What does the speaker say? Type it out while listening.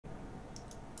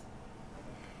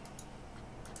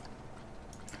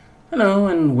Hello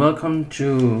and welcome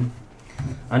to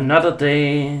another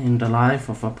day in the life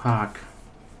of a park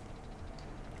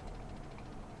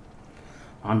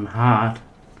on hard.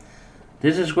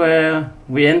 This is where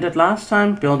we ended last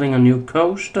time, building a new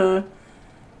coaster,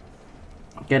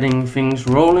 getting things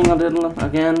rolling a little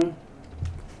again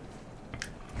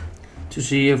to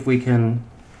see if we can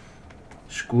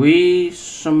squeeze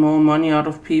some more money out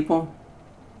of people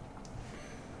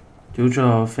due to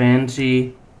our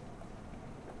fancy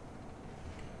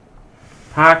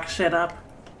park setup,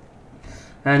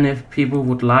 and if people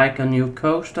would like a new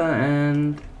coaster,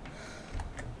 and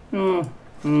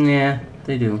yeah,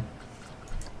 they do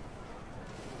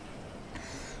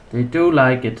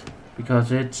like it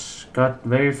because it's got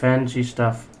very fancy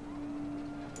stuff,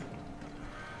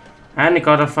 and it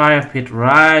got a fire pit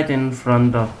right in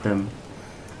front of them,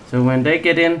 so when they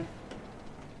get in,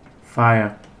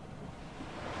 fire,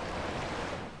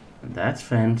 and that's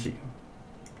fancy.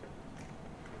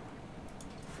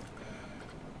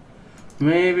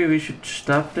 Maybe we should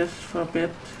stop this for a bit.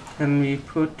 Can we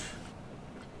put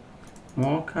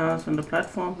more cars on the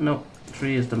platform? No,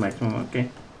 3 is the maximum. Okay.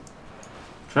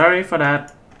 Sorry for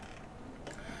that.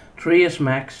 3 is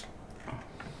max.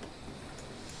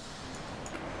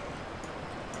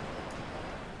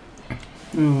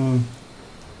 Hmm.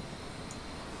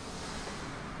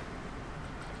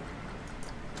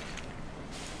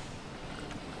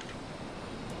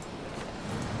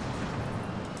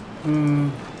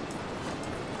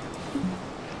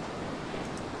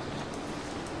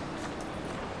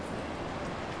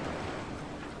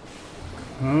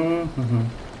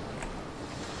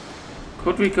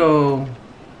 Could we go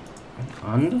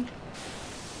under?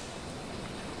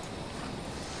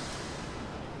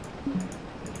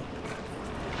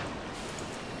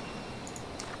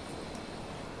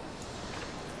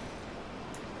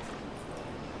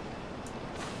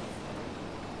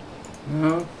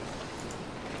 No.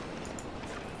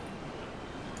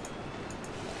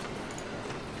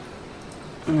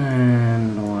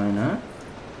 And why not?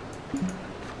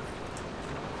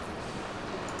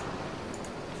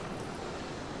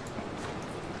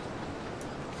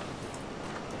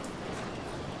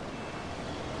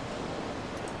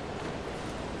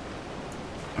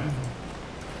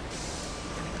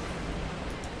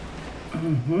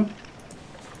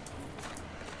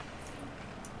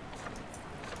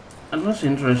 That was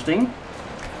interesting.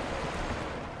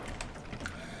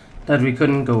 That we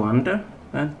couldn't go under,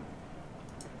 but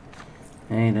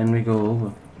hey, then we go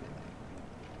over.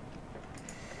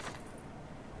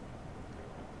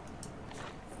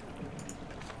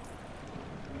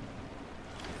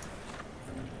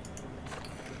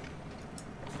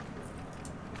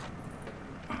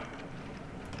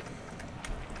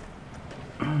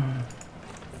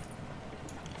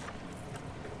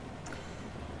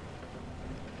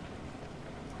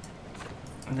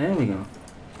 There we go.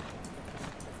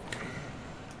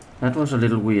 That was a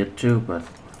little weird too, but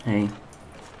hey.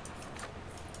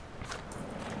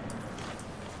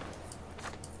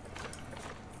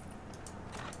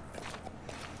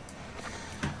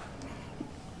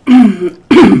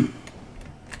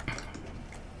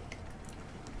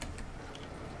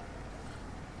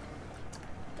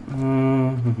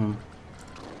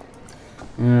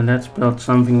 Yeah, let's build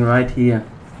something right here.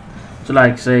 So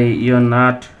like say you're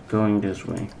not going this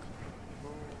way.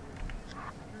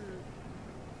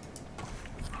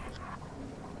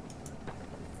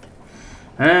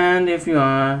 And if you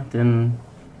are, then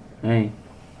hey.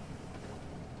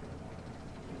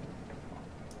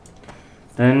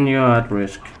 Then you're at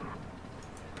risk.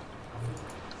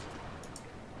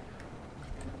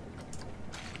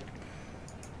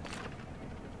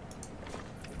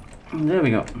 There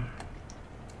we go.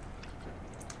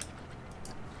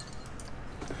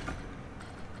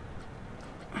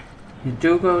 You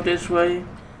do go this way,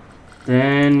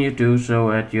 then you do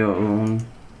so at your own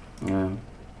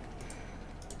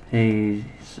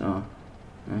pace.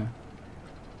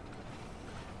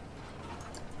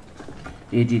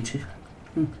 Edit.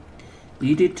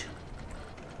 Edit.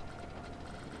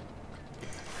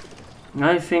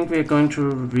 I think we're going to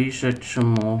research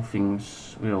some more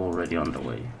things. We're already on the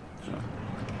way, so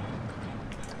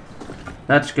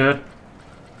that's good.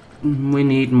 We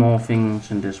need more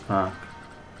things in this park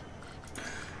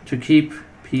to keep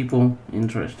people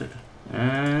interested.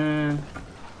 And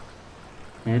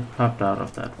it popped out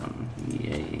of that one.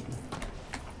 Yay.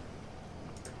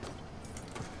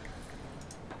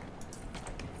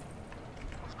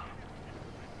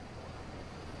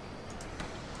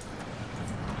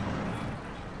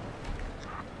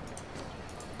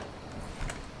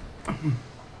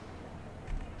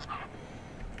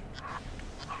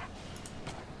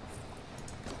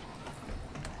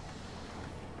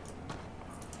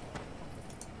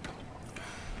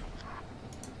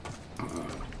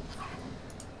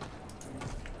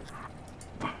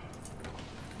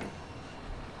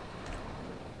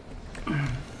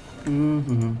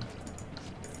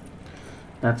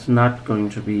 That's not going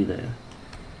to be there.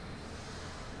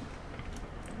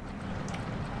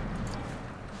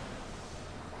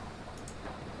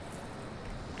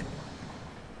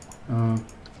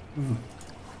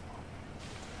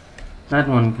 That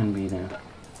one can be there.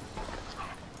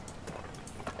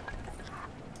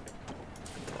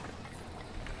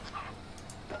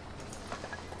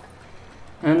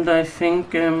 And I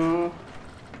think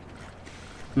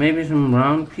maybe some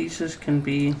round pieces can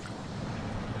be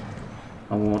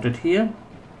awarded here.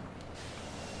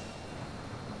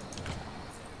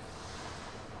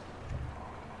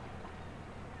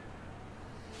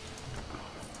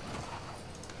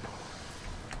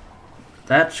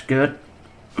 That's good.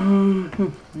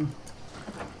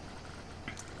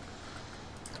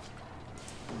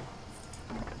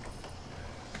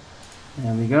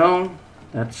 There we go.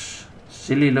 That's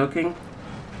silly looking.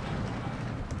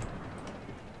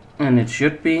 And it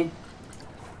should be.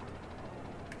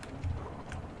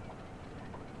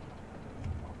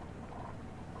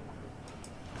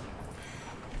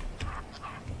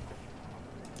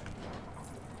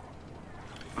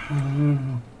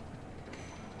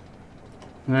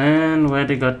 And where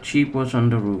they got cheap was on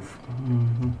the roof.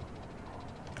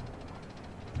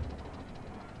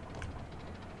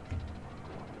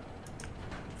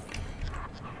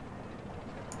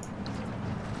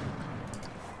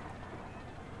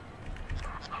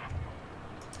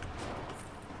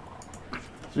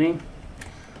 See?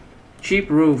 Cheap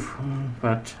roof,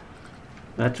 but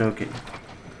that's okay.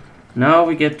 Now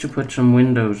we get to put some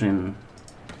windows in.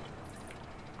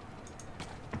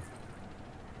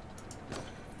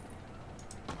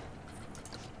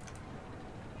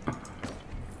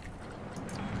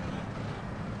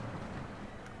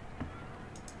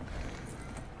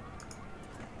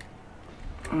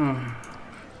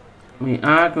 We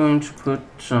are going to put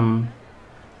some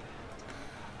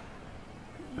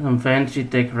fancy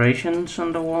decorations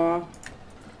on the wall.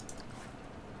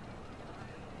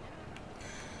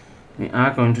 We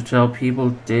are going to tell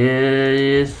people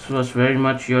this was very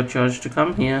much your choice to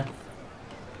come here.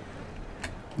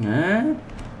 Now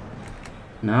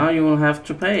you will have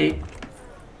to pay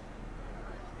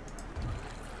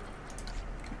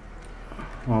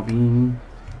for being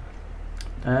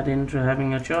that into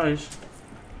having a choice.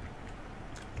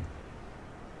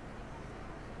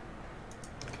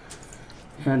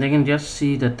 And they can just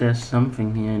see that there's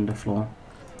something here in the floor.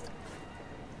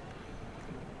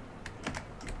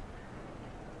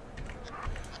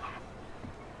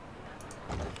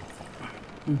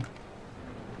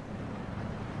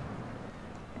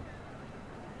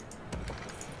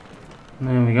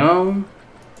 There we go.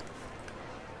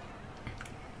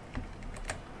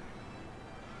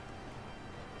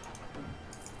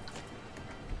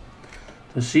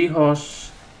 The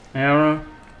seahorse arrow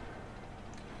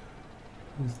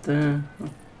is there.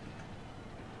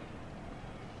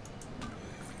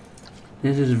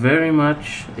 This is very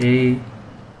much a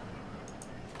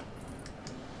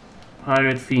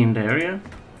pirate themed area.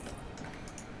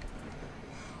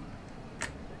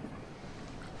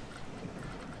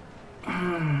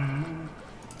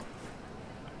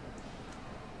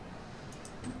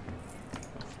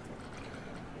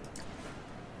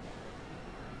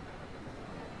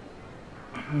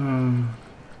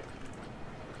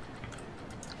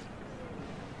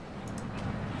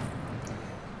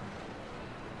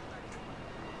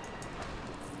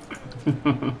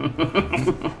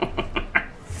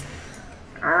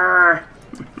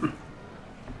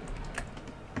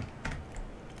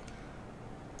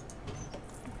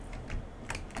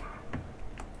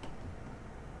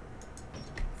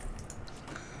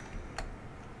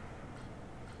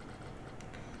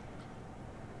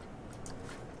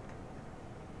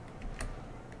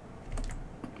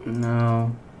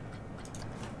 No.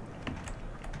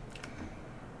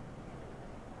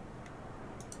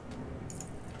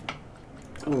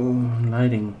 Oh,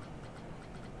 lighting.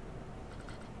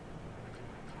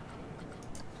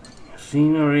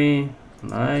 Scenery,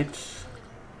 lights.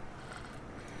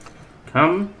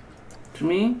 Come to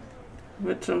me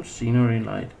with some scenery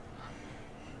light.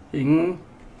 Can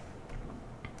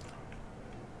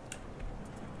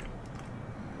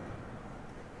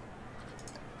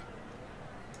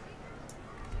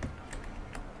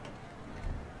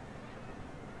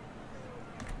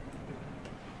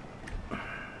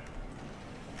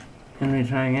we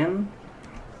try again?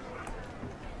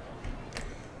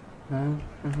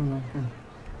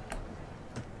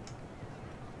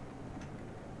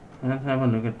 Let's have a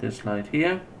look at this light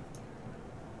here.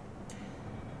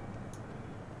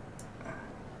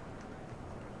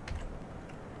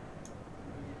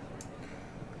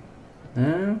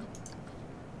 There.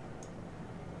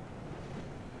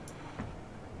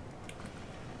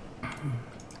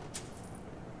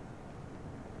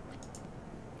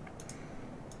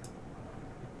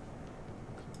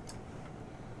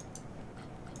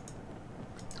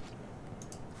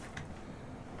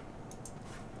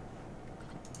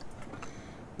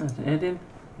 Let's edit.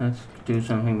 Let's do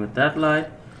something with that light.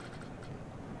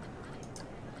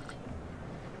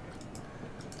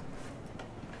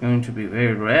 Going to be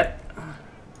very red.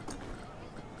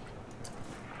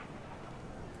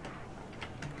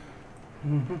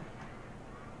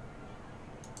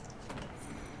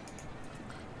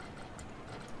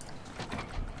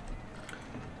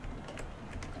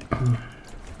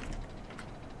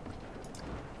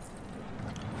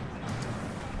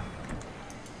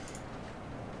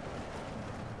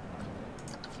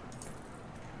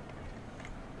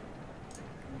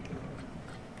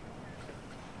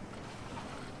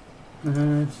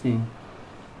 Let's see.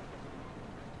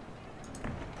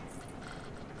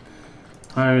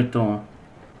 Pirate door.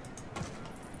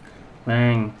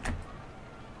 Bang.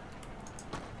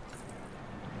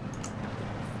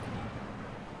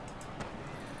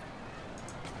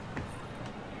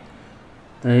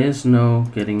 There is no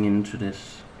getting into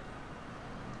this.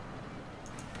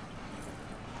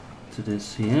 To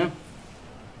this here.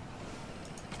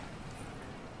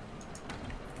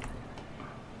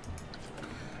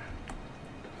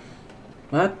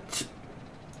 But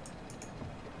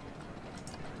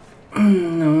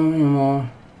no anymore.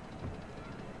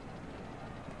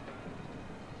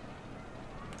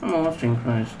 More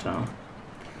synchronized town.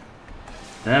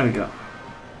 There we go.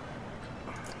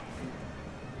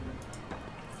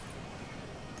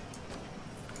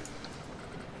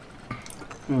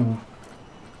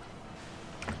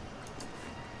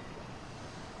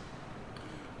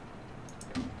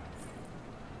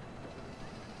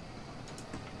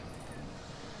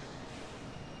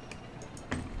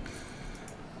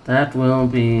 That will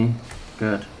be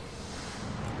good.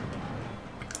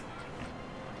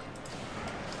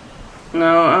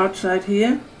 Now outside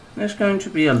here, there's going to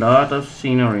be a lot of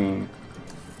scenery.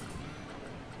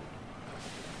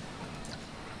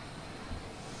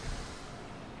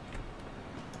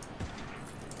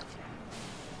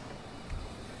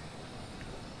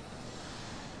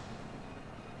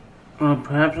 Well,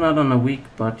 perhaps not on a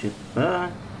weak budget,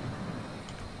 but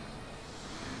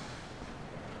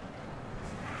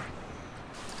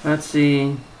let's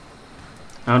see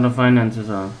how the finances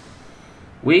are.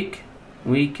 Weak,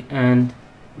 weak, and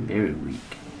very weak.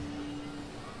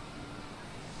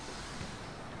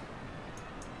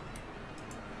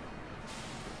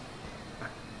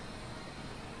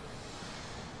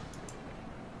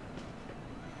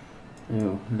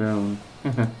 Oh, loan.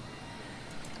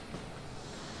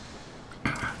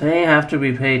 They have to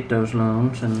be paid, those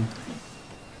loans, and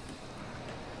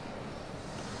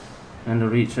the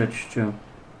research too.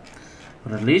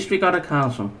 But at least we got a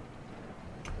castle.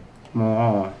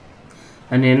 More.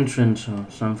 An entrance or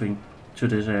something to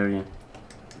this area.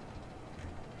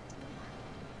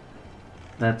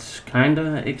 That's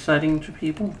kinda exciting to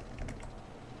people.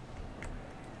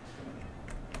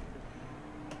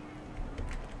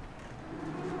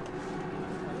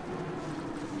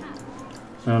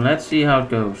 So let's see how it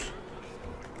goes.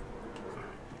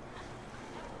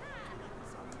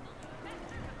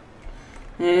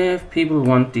 If people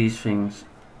want these things.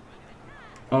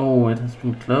 Oh, it has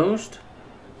been closed.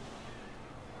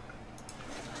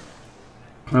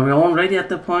 Are we already at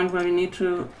the point where we need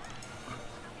to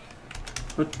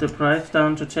put the price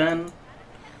down to 10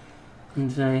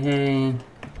 and say, hey,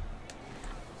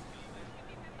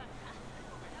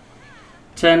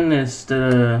 10 is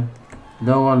the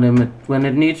lower limit. When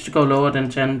it needs to go lower than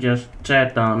 10, just tear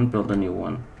it down and build a new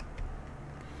one,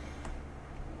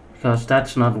 because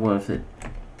that's not worth it.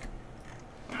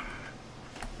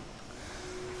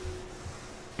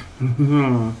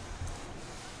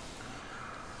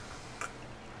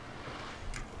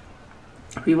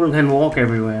 People can walk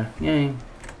everywhere, yay,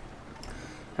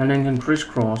 and then can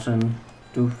crisscross and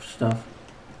do stuff.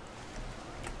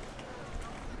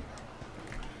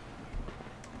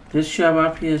 This shop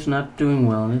up here is not doing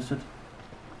well, is it?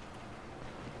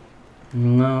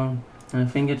 No, I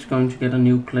think it's going to get a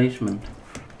new placement,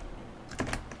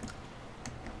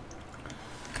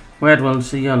 where it will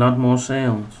see a lot more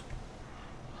sales,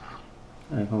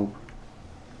 I hope.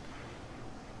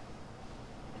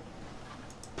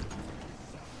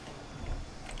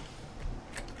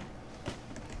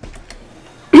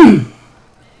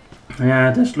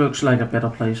 Yeah, this looks like a better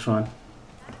place for it.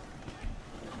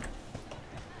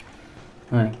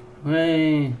 Like,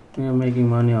 hey, we are making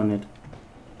money on it.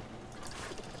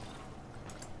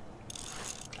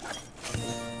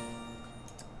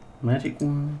 Magic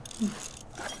one.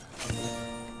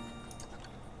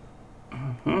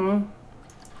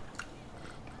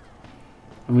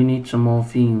 We need some more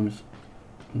themes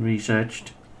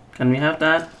researched. Can we have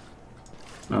that?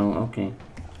 No, okay.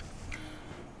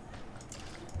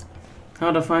 How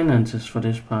are the finances for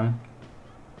this part?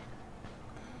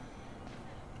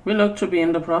 We look to be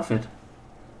in the profit.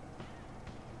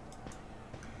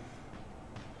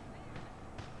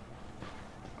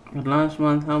 But last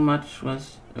month, how much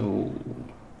was... Oh.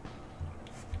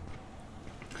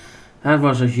 That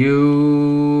was a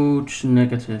huge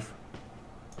negative.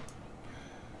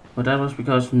 But that was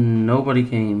because nobody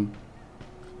came.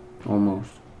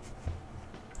 Almost.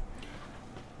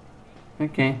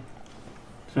 Okay.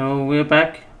 So we're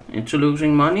back into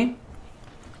losing money.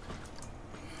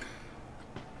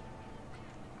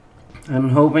 I'm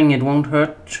hoping it won't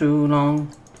hurt too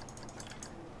long.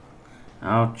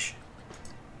 Ouch.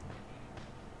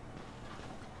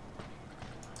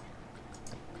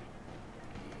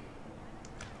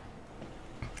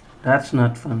 That's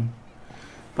not fun.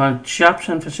 But shops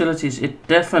and facilities, it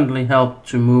definitely helped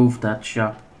to move that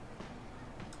shop.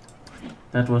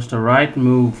 That was the right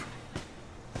move.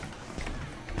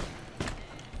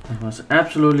 That was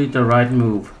absolutely the right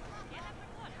move.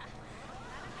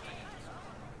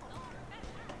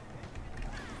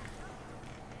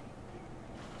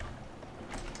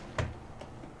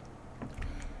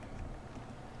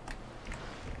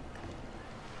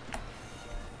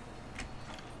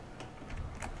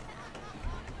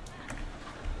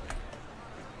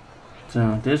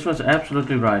 So this was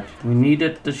absolutely right. We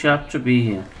needed the shop to be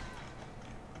here.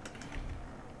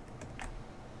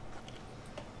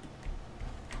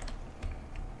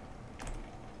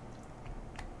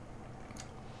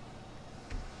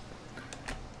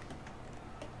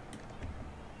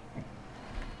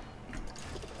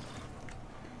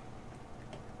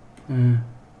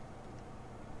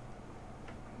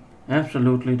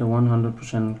 Absolutely the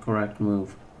 100% correct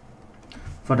move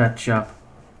for that shop.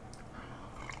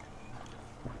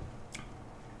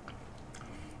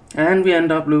 And we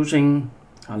end up losing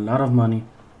a lot of money.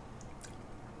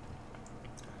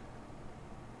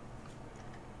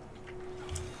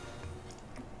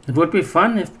 It would be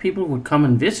fun if people would come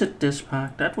and visit this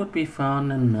park. That would be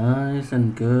fun and nice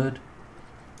and good.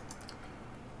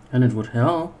 And it would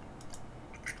help.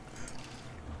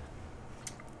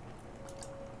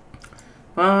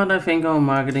 But I think our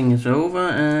marketing is over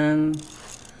and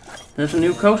there's a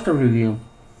new coaster review.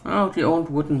 Oh, the old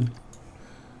wooden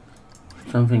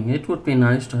something. It would be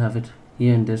nice to have it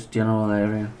here in this general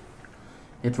area.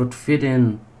 It would fit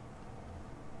in.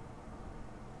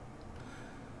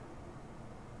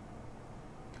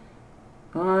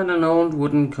 But an old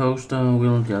wooden coaster,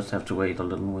 we'll just have to wait a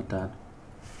little with that.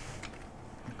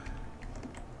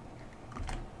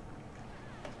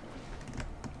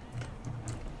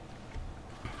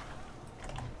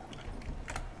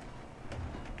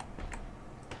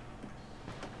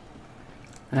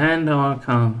 And our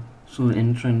castle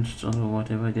entrance or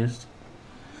whatever it is.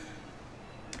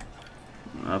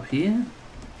 Up here.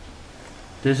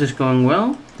 This is going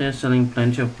well. They're selling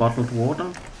plenty of bottled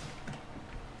water.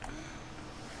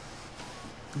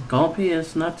 Gulpy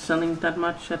is not selling that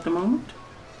much at the moment,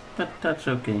 but that's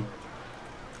okay.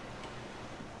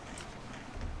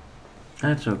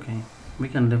 That's okay. We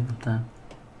can live with that.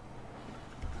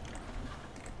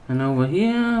 And over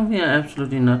here, we are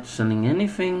absolutely not selling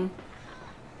anything.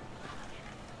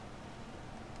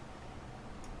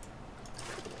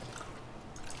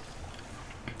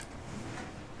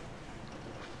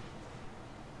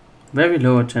 Very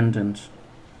low attendance.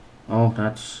 Oh,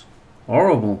 that's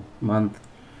horrible month.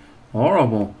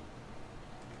 Horrible.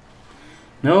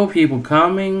 No people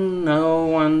coming, no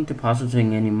one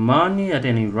depositing any money at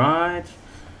any rides.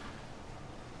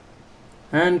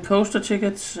 And coaster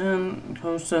tickets and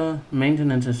coaster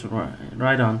maintenance is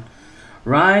right on.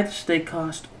 Rides, they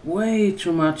cost way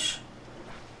too much.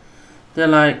 They're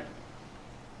like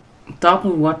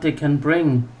double what they can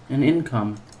bring in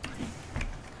income.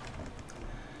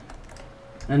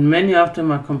 And many of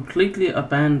them are completely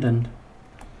abandoned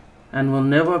and will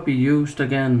never be used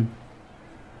again.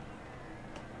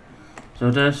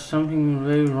 So there's something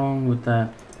very wrong with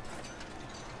that.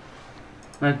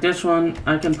 Like this one,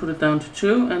 I can put it down to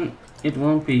 2 and it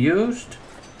won't be used.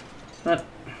 But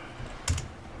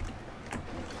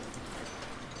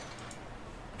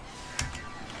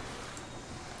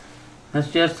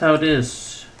that's just how it is.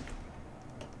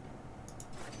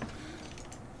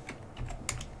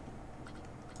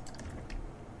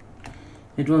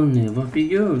 It will never be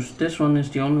used. This one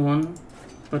is the only one,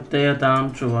 but they are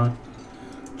down to what?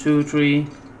 $2-3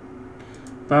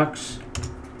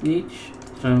 each.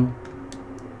 So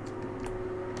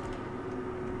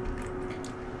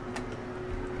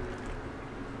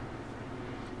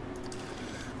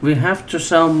we have to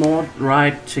sell more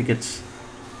ride tickets.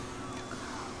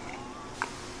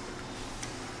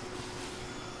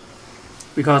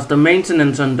 because the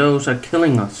maintenance on those are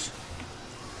killing us.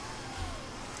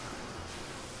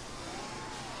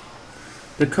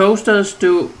 The coasters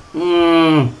do,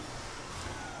 and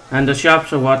the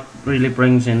shops are what really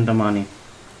brings in the money.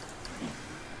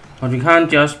 But we can't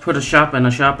just put a shop and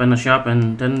a shop and a shop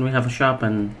and then we have a shop,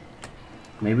 and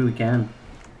maybe we can.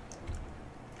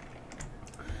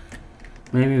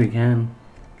 Maybe we can.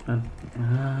 But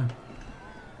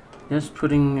just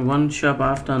putting one shop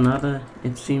after another,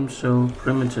 it seems so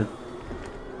primitive.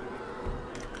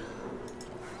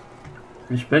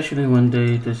 Especially when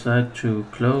they decide to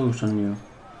close on you.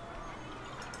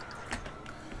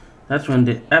 That's when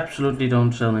they absolutely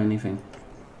don't sell anything.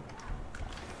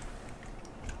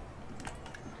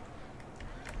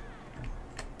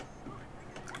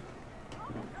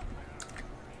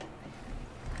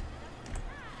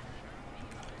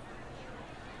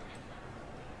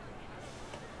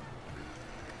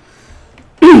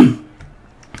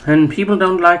 And people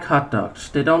don't like hot dogs.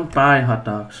 They don't buy hot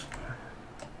dogs.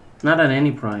 Not at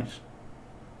any price.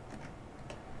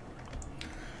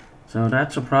 So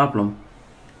that's a problem.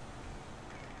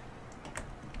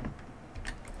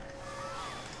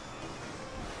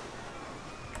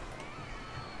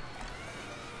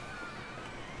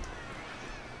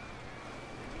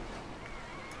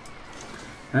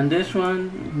 And this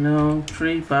one, no,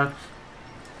 $3.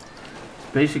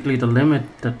 Basically the limit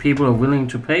that people are willing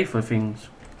to pay for things.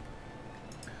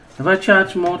 If I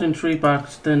charge more than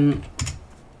 $3, then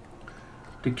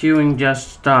the queuing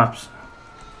just stops.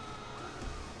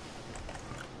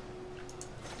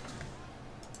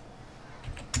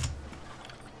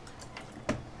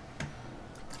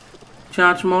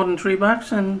 Charge more than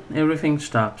 $3 and everything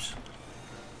stops.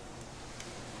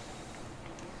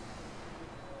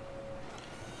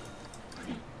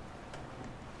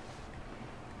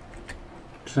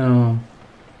 So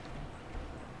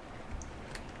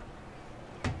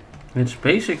it's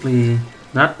basically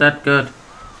not that good.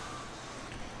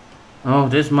 Oh,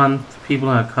 this month people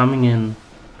are coming in.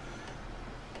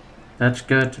 That's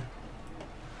good.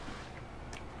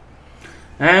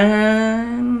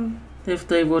 And if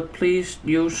they would please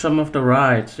use some of the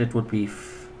rides, it would be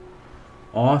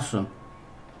awesome.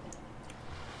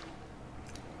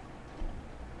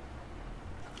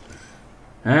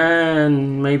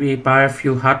 And maybe buy a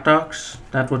few hot dogs.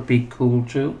 That would be cool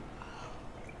too.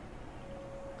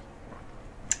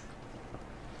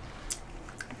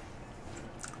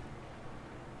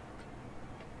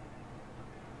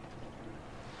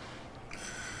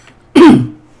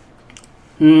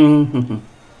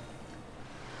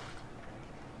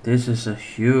 This is a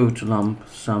huge lump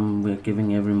sum we're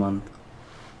giving every month.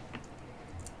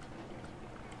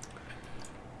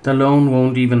 The loan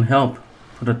won't even help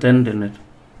put a dent in it.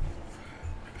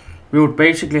 We would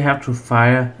basically have to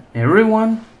fire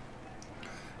everyone,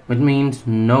 which means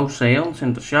no sales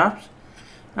in the shops,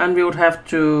 and we would have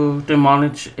to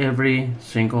demolish every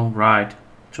single ride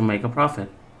to make a profit.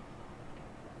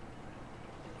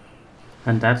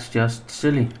 And that's just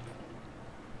silly.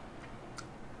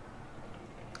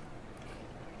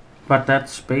 But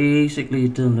that's basically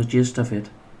the gist of it.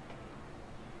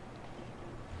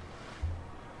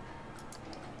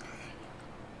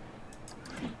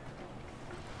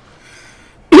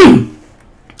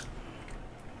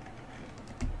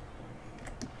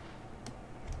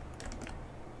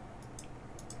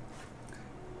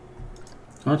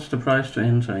 What's the price to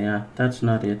enter? Yeah, that's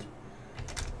not it.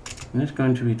 It's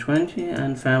going to be 20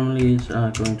 and families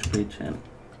are going to pay 10.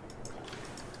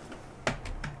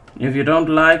 If you don't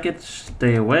like it,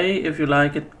 stay away. If you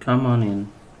like it, come on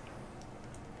in.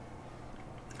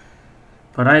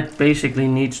 But I basically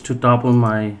need to double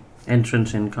my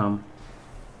entrance income.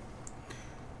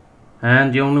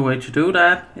 And the only way to do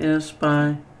that is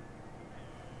by...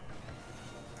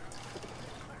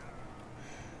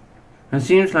 It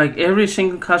seems like every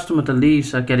single customer that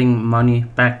leaves are getting money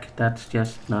back. That's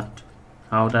just not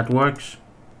how that works.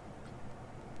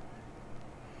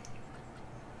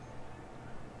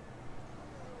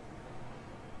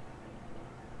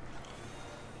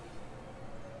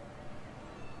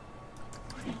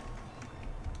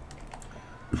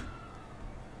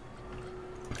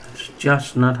 It's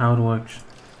just not how it works.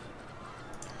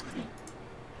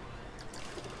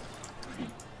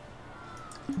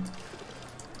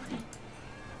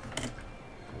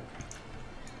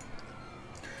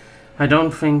 I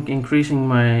don't think increasing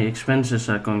my expenses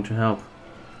are going to help,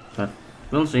 but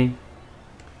we'll see.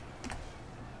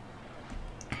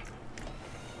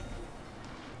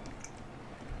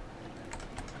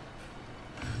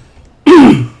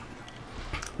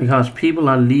 Because people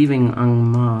are leaving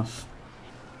en masse.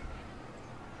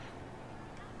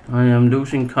 I am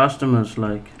losing customers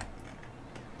like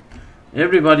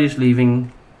Everybody's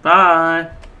leaving.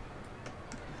 Bye.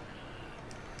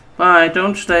 Bye.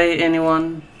 Don't stay,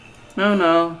 anyone. No,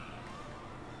 no.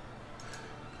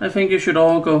 I think you should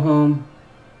all go home.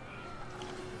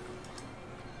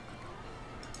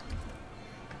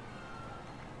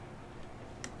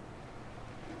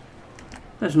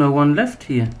 There's no one left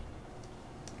here.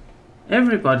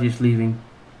 Everybody's leaving.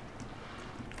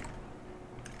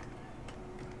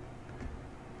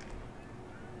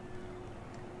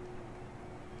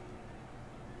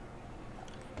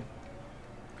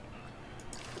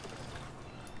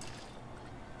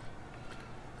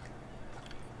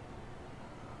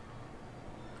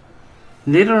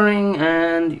 Littering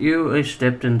and you I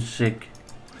stepped in sick.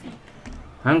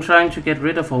 I'm trying to get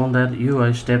rid of all that you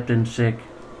I stepped in sick.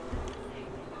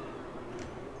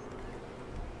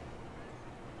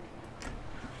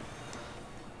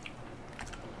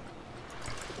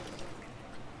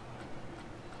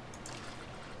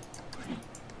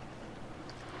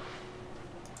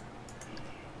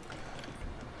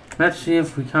 Let's see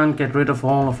if we can't get rid of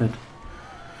all of it.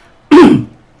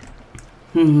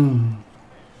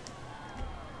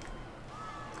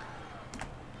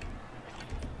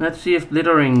 Let's see if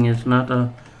littering is not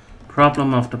a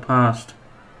problem of the past.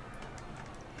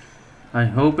 I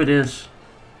hope it is.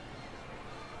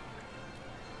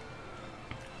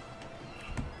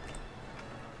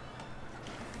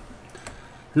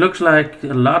 Looks like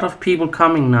a lot of people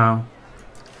coming now.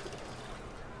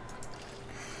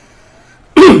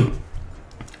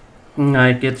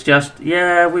 Like it's just,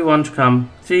 yeah, we want to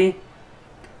come. See?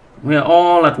 We're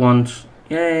all at once.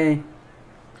 Yay.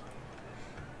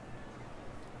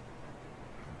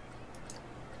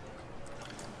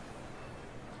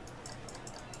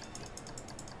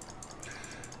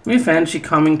 We fancy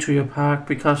coming to your park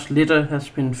because litter has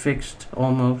been fixed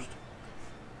almost.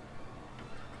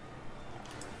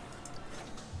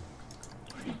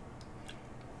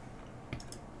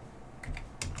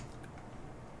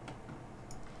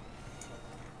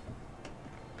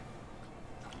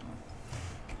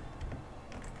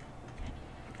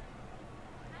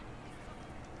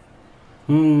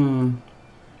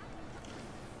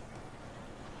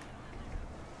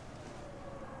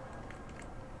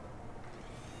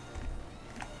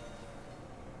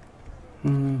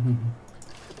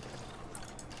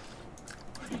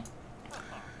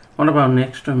 What about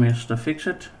next to Mr.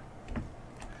 Fix-It?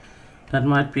 That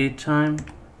might be time.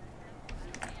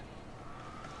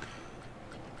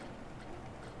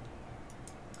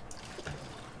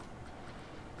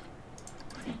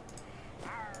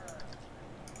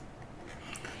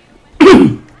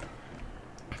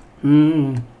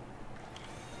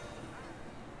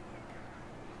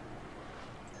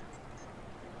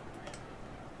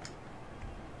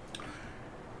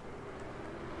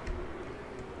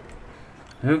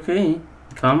 Okay,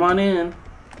 come on in.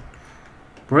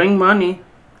 Bring money.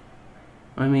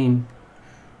 I mean,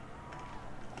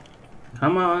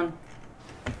 come on.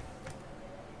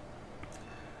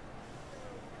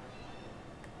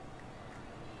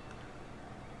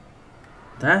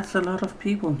 That's a lot of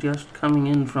people just coming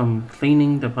in from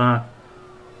cleaning the park.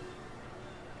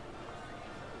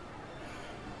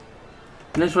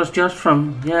 This was just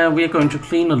from, yeah, we're going to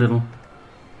clean a little.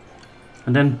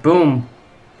 And then boom.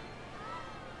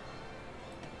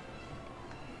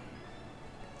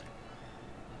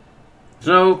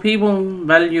 So people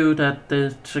value that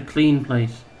it's a clean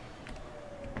place.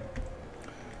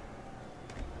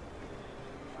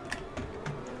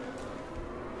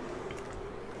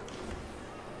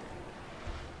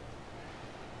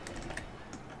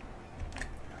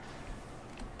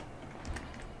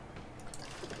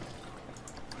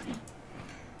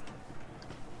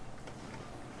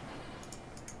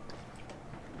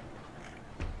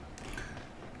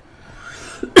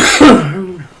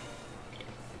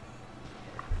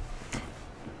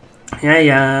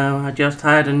 Yeah, I just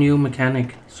hired a new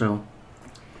mechanic, so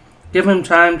give him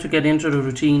time to get into the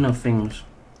routine of things.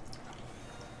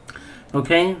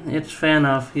 Okay, it's fair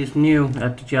enough, he's new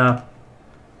at the job.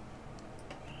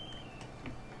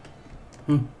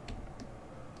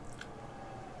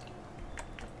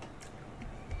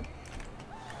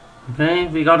 Okay,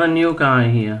 we got a new guy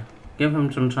here. Give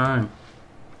him some time.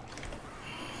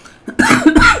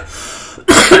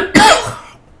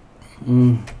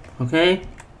 Okay.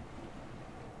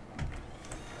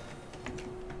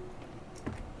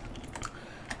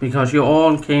 Because you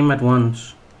all came at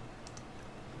once.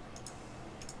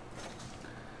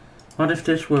 What if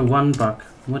this were $1?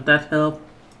 Would that help?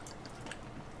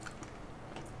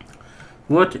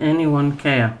 Would anyone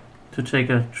care to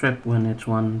take a trip when it's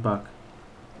 $1?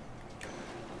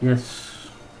 Yes.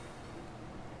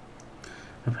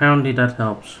 Apparently that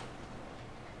helps.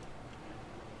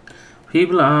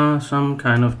 People are some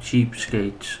kind of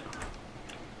cheapskates.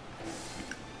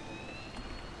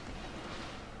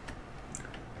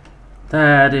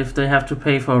 That if they have to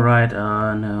pay for a ride,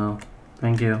 no.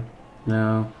 Thank you.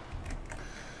 No.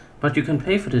 But you can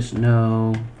pay for this.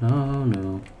 No. No,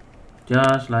 no.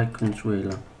 Just like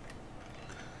Consuela.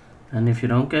 And if you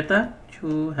don't get that,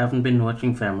 you haven't been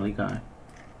watching Family Guy.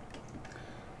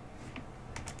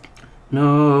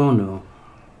 No, no.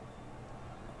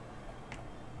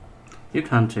 You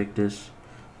can't take this.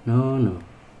 No, no.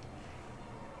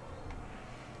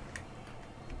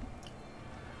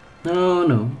 No,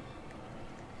 no.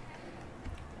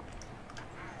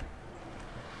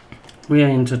 We are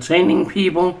entertaining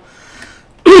people.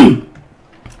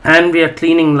 And we are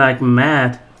cleaning like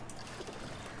mad.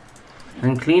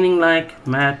 And cleaning like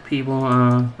mad people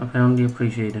are apparently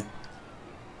appreciated.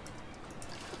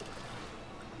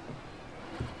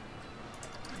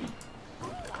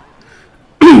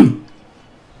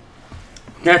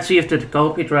 Let's see if the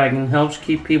Gulpy Dragon helps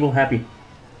keep people happy.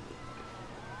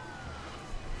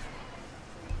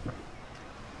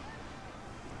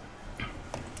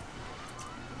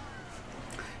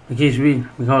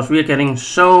 Because we are getting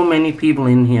so many people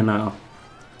in here now.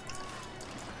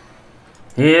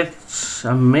 It's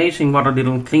amazing what a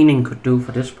little cleaning could do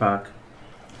for this park.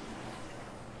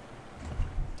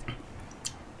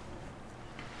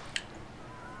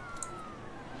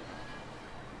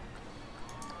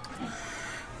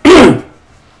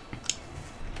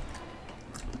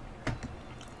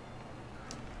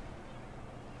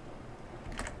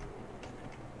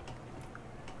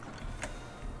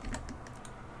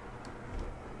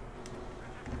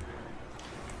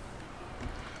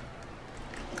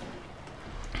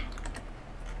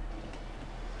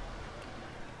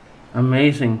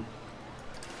 Amazing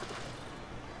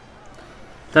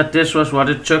that this was what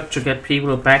it took to get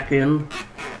people back in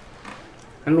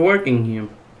and working here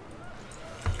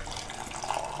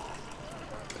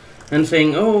and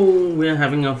saying, oh, we're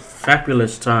having a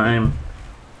fabulous time.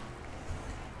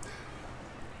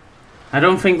 I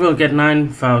don't think we'll get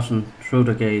 9,000 through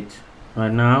the gate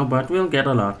right now, but we'll get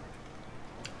a lot,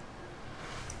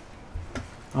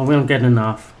 or we'll get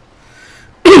enough.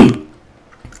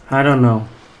 I don't know.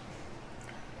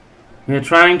 We're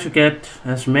trying to get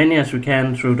as many as we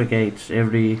can through the gates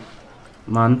every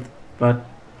month, but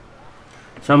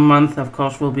some months, of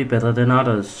course, will be better than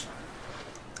others.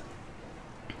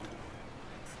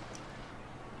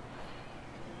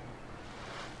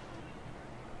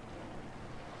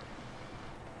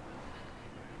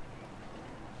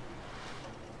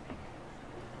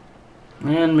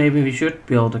 And maybe we should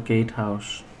build a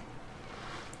gatehouse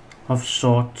of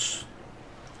sorts.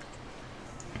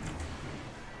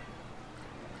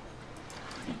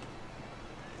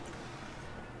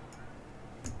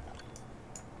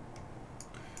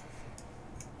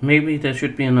 Maybe there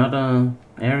should be another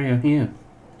area here.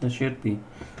 There should be.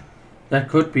 That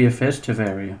could be a festive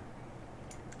area.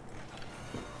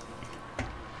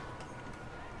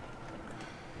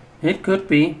 It could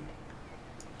be.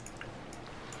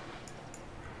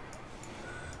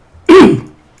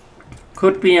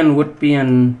 Could be and would be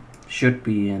and should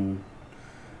be and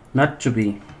not to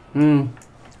be. Yeah,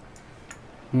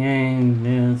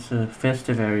 there's a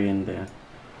festive area in there.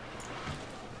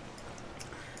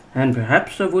 And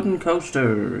perhaps a wooden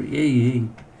coaster. Yay.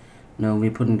 No,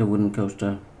 we're putting the wooden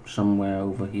coaster somewhere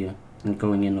over here and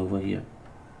going in over here.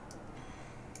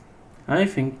 I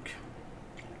think.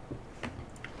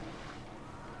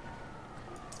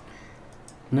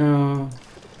 No.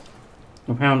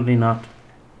 Apparently not.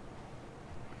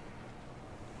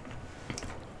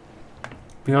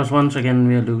 Because once again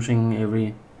we are losing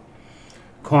every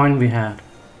coin we have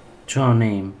to our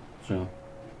name. So.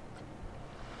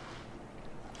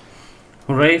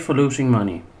 Hooray for losing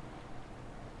money.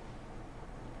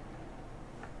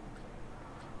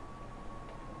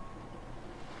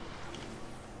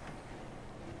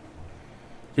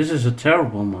 This is a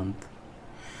terrible month.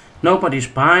 Nobody's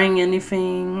buying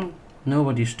anything.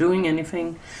 Nobody's doing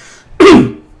anything.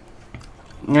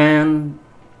 And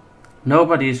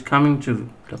nobody's coming to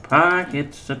the park.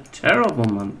 It's a terrible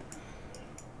month.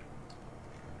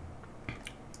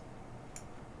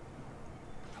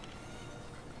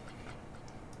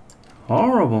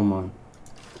 Horrible month.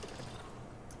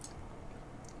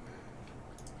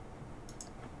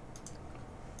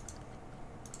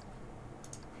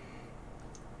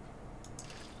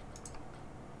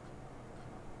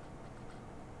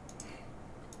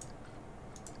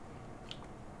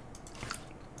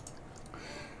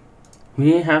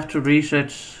 We have to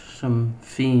research some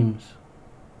themes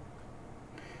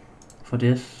for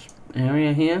this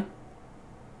area here.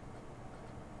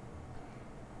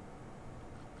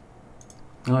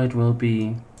 or it will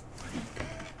be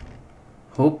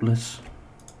hopeless.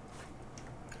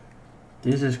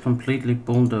 This is completely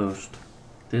bulldozed.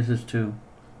 This is too.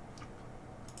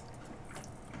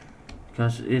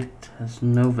 Because it has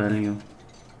no value.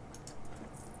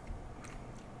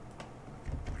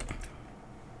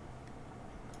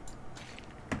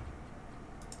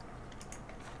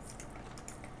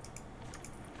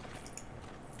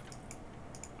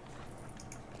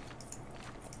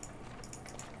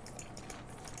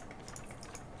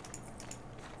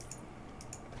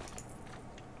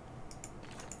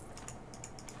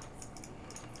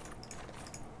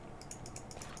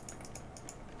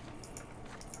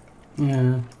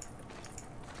 Yeah.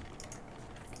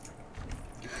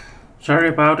 Sorry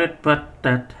about it, but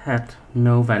that had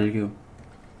no value.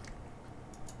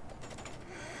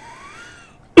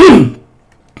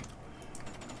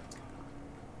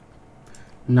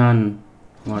 None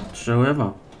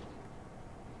whatsoever.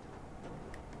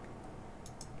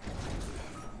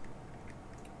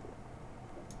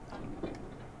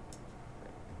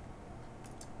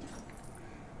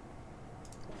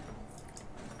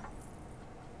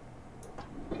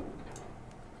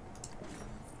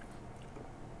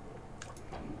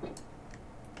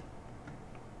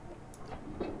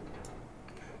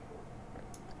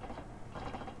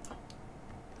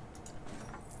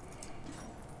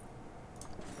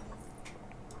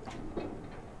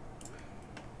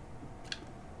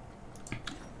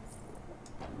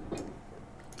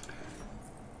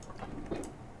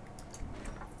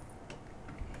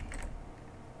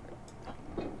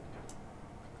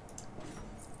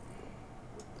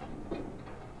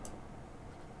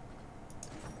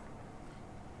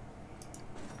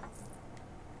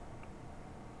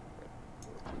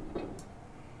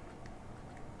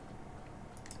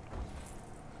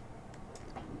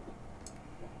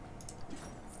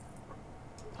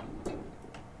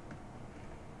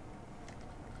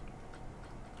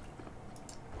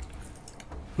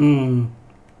 Hmm.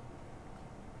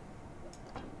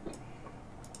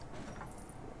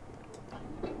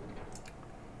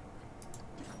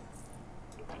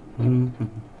 Mm-hmm.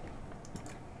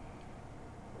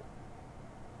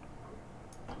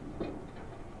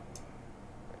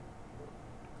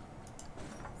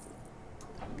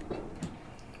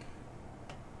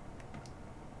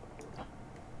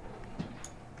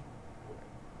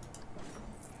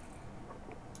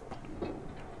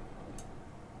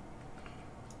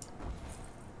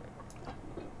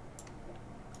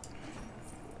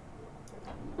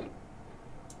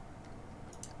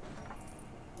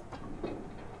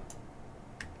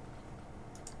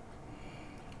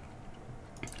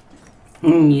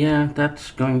 Yeah,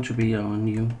 that's going to be our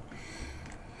new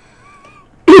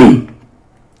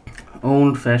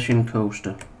old-fashioned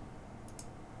coaster.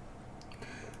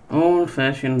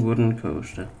 Old-fashioned wooden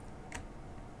coaster.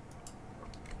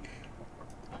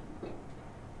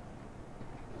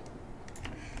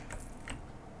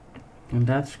 And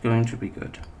that's going to be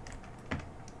good.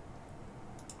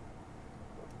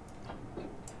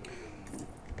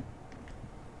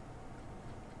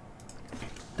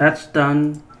 That's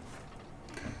done.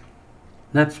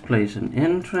 Let's place an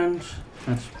entrance.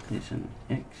 Let's place an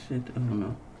exit.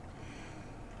 Oh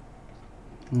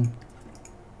no.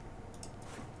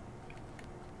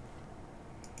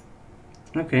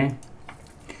 Okay.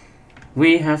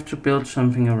 We have to build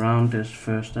something around this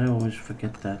first. I always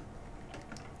forget that.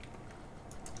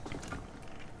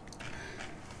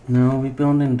 No, we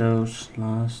built in those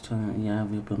last time. Yeah,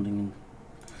 we're building in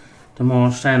the more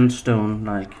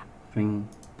sandstone-like thing.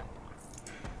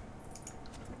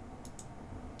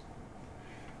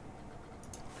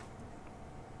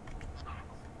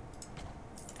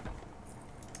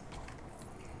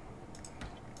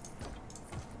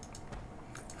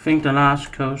 I think the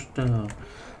last coaster,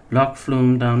 Log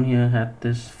Flume down here, had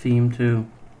this theme too,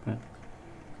 but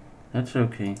that's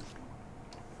okay.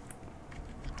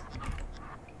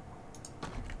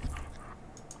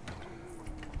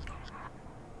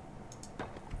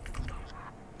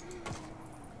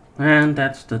 And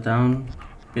that's the down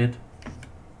bit.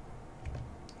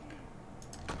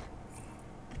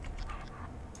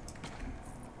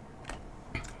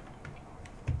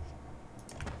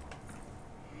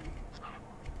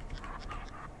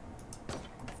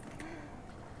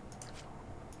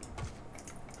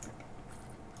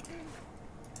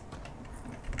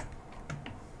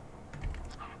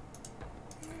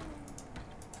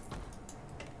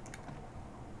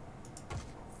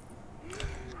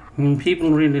 And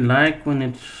people really like when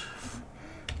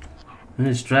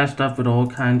it's dressed up with all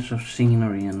kinds of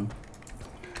scenery, and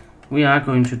we are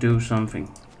going to do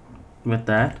something with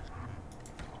that.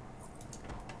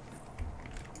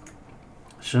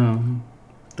 So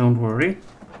Don't worry.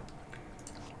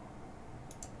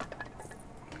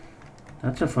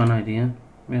 That's a fun idea.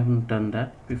 We haven't done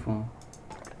that before.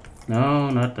 No,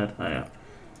 not that high up.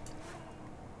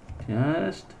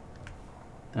 Just...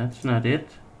 That's not it.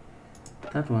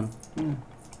 That one. Yeah.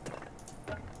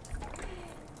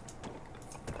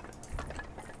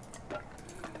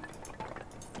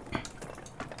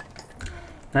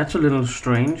 That's a little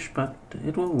strange, but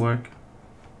it will work.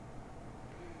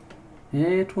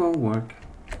 It will work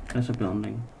as a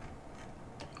building.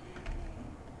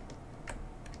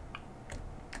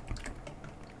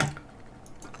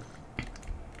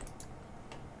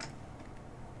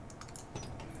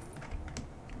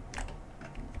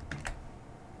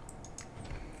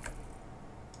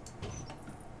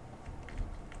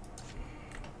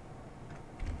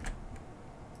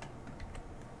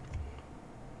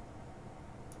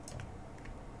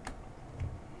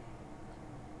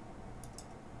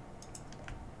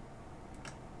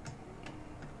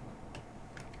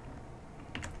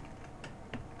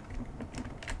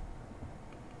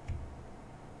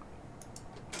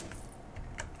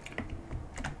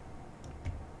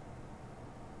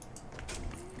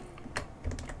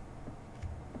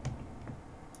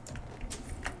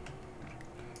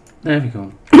 There we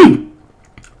go.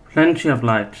 Plenty of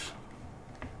lights.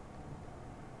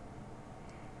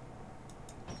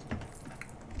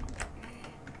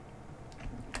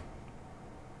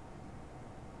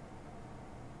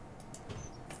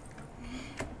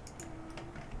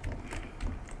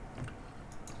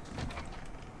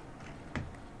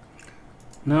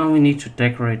 Now we need to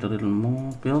decorate a little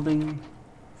more building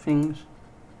things.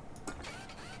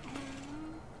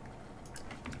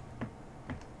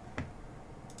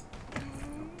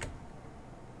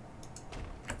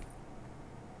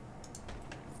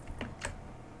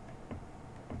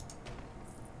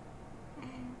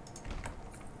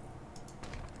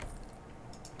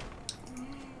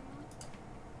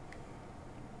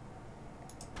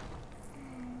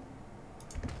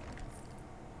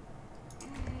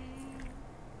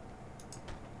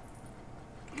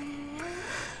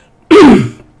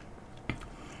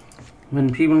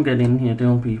 When people get in here,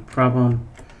 they'll be properly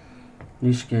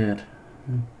scared.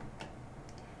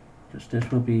 Because this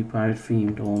will be pirate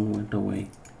themed all the way.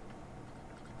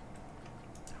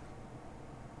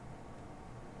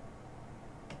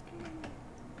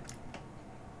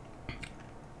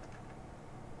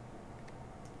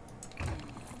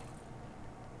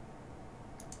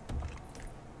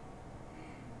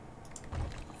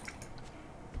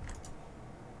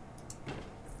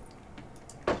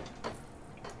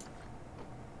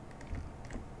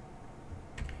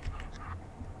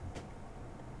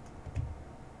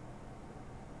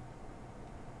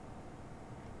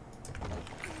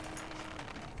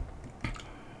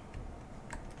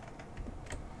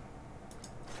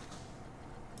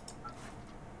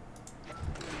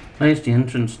 Place the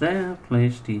entrance there,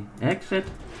 place the exit.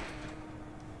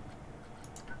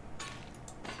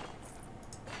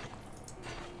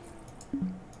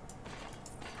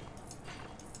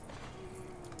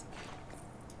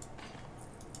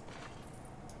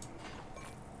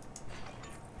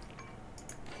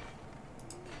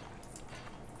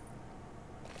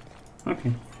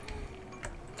 Okay.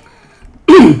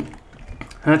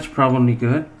 That's probably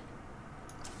good.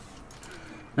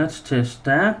 Let's test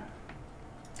that.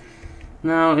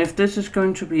 Now, if this is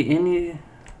going to be any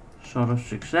sort of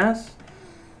success,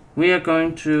 we are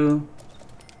going to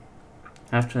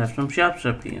have some shops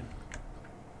up here.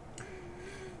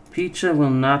 Pizza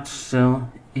will not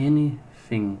sell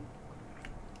anything.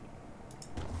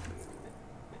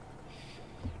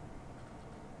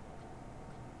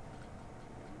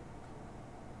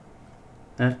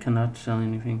 That cannot sell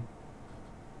anything.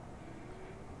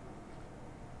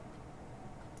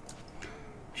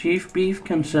 Chief Beef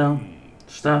can sell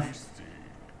stuff.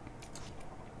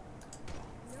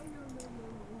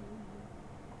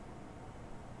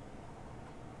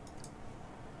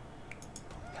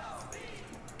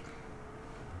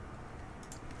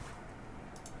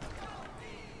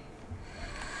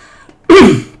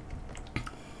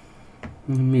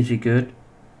 Missy good.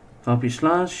 Copy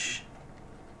slash.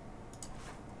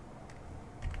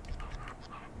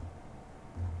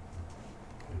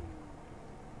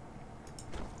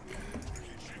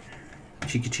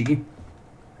 Cheeky.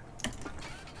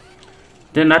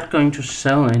 They're not going to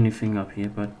sell anything up here,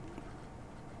 but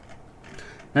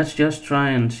let's just try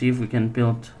and see if we can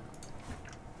build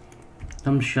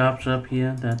some shops up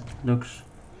here that looks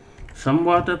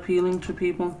somewhat appealing to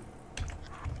people.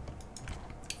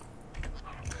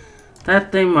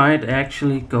 That they might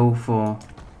actually go for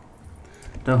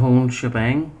the whole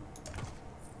shebang.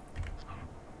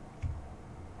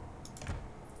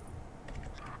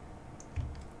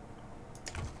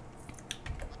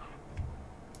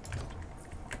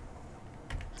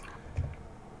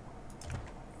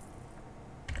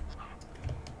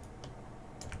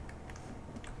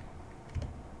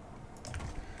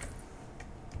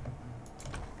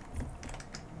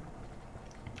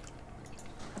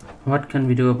 What can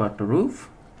we do about the roof?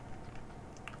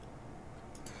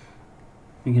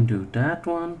 We can do that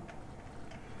one.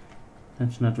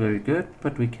 That's not very good,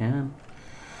 but we can.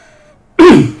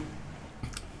 We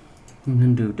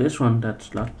can do this one,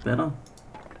 that's a lot better.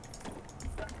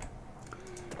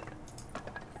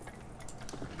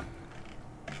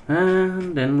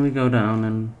 And then we go down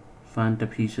and find the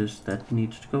pieces that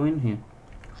needs to go in here.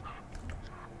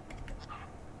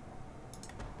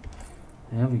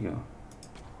 There we go.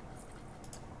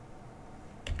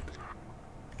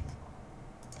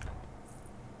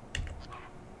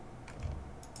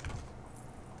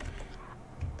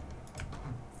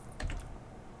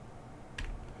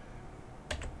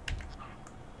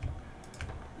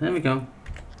 There we go.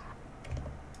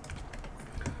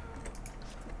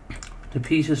 The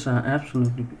pieces are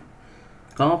absolutely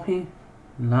Gulpy,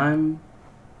 Lime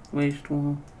Waste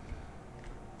Wall,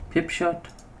 Pip Shot,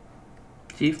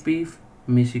 Chief Beef,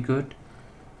 Missy Good,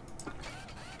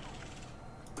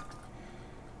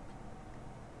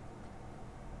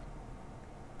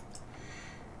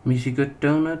 Missy Good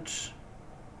Donuts,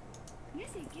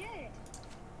 Missy Good,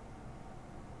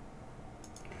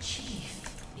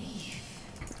 Chief Beef.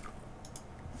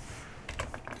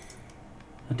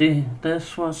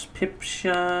 This was Pip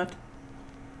Shot.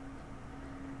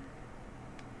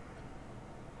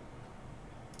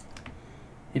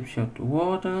 Pip Shot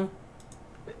Water.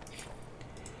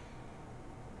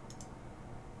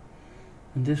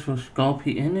 And this was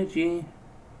Gulpy Energy.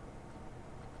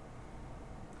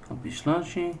 Gulpy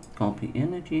Slushy. Gulpy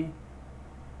Energy.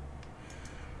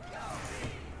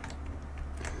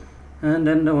 And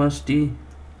then there was the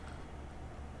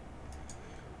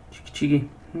Chiki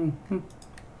Chiki.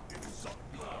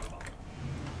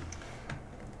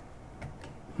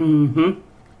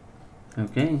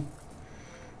 Okay.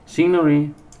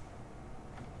 Scenery.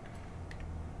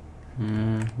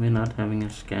 We're not having a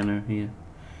scanner here.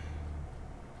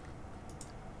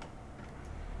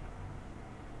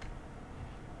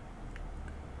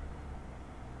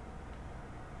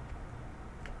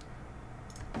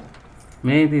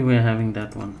 Maybe we're having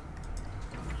that one.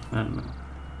 I don't know.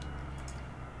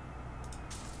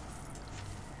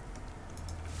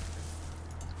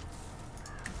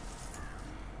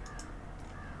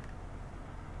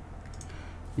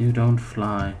 You don't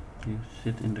fly, you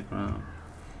sit in the ground.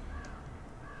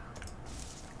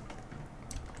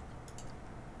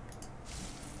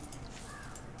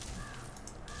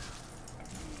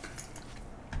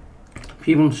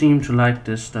 People seem to like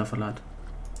this stuff a lot.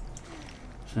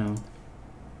 So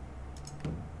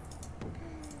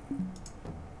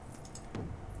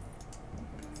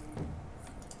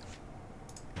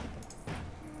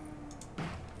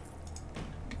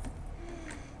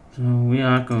we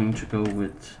are going to go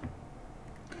with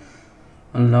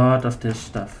a lot of this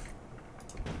stuff.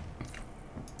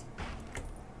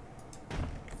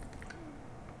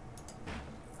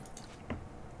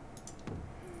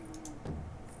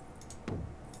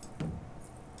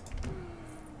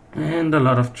 And a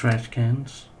lot of trash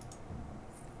cans.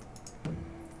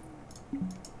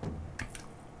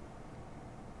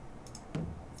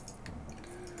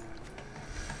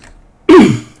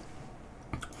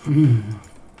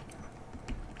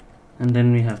 And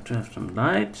then we have to have some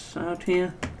lights out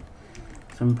here.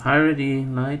 Some piratey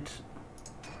lights.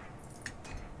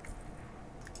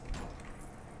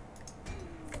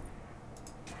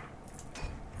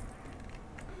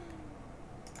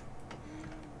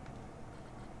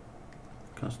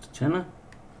 Cost a tenner.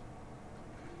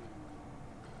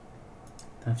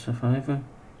 That's a $5.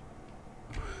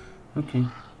 Okay.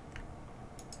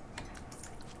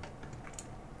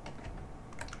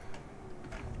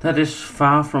 That is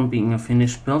far from being a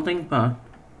finished building, but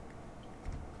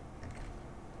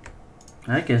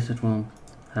I guess it will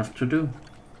have to do.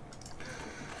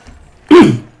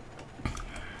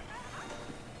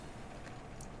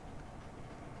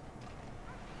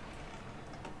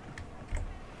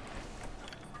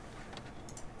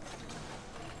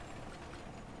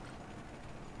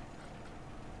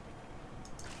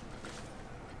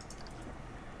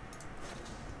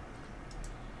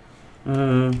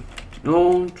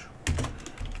 Old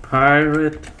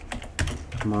pirate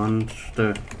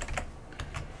monster.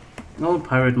 Old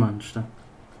pirate monster.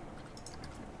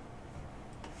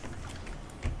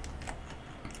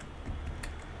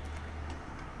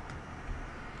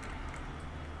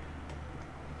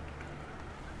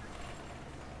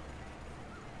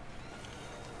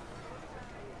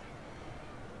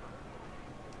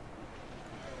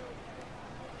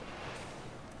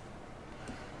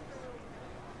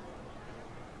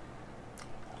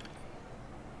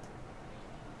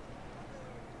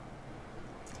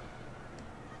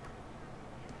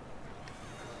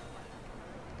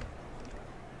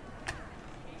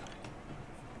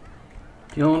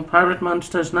 The old pirate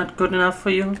monster is not good enough for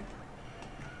you?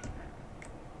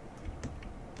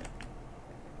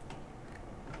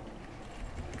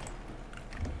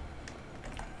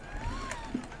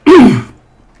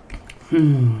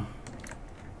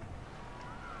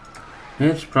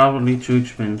 It's probably too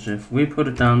expensive. We put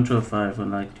it down to a 5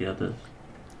 like the others.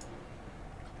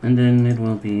 And then it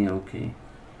will be okay.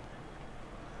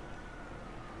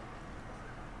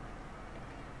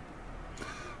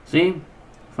 See?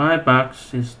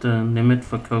 $5 is the limit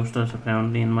for coasters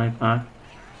apparently in my park.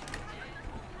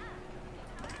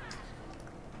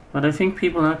 But I think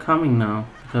people are coming now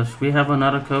because we have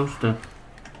another coaster.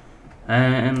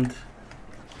 And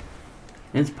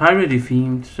it's piratey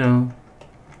themed, so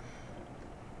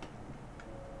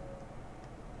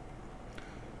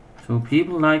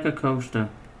people like a coaster.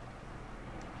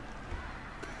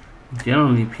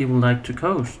 Generally people like to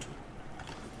coast.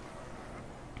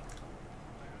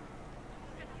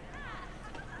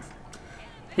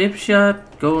 Hip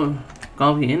shot,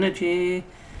 Golby Energy.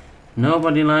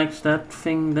 Nobody likes that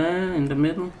thing there in the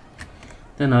middle.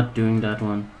 They're not doing that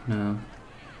one, no.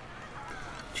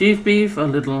 Chief Beef a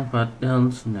little, but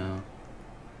else no.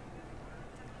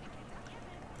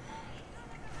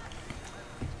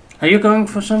 Are you going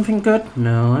for something good?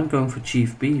 No, I'm going for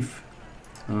Chief Beef.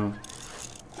 Oh.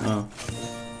 Oh.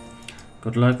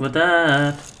 Good luck with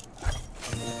that.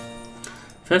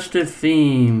 Festive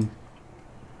theme.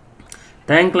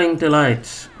 Dangling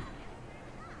delights.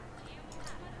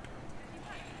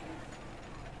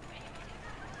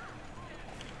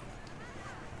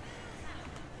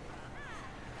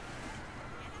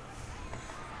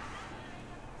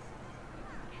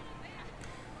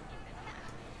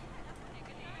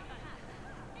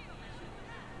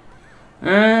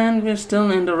 And we're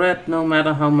still in the red no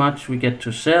matter how much we get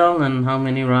to sell and how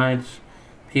many rides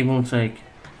people take.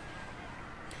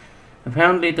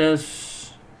 Apparently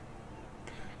there's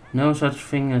no such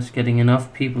thing as getting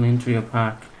enough people into your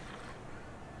park.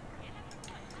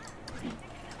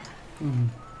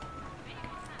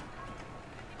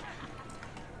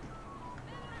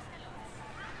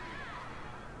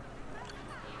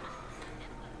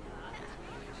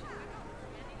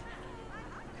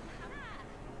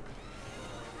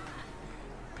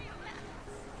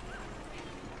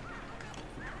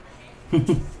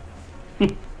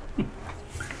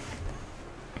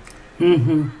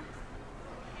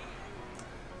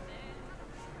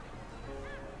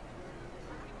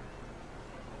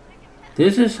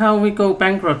 This is how we go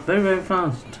bankrupt very, very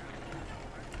fast.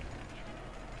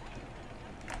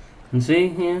 And see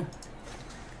here,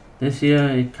 this year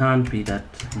it can't be that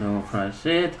low price.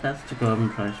 It has to go up in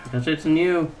price because it's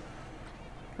new.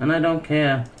 And I don't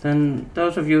care. Then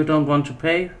those of you who don't want to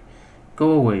pay,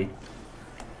 go away.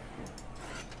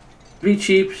 Be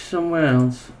cheap somewhere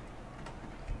else.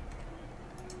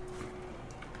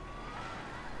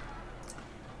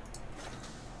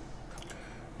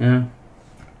 Yeah.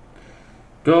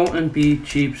 Go and be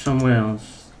cheap somewhere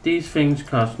else. These things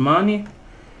cost money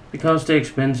because they're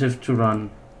expensive to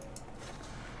run.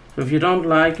 So if you don't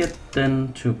like it,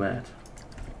 then too bad.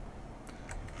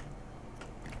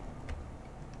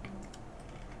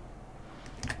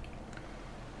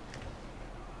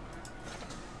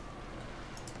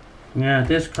 Yeah,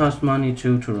 this costs money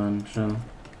too to run, so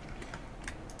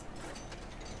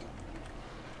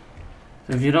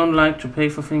if you don't like to pay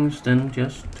for things, then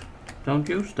just don't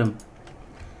use them.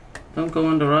 Don't go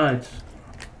on the rides.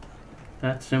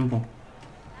 That's simple.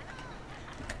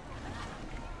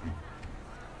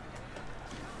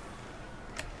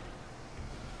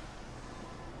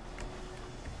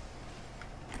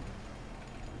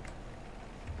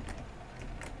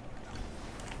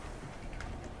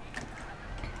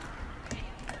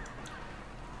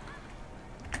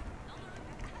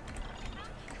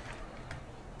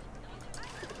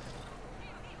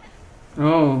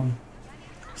 Oh,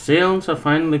 sales are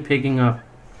finally picking up.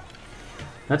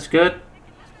 That's good.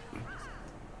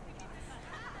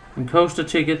 And coaster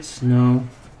tickets, no.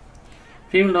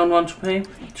 People don't want to pay?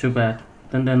 Too bad.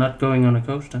 Then they're not going on a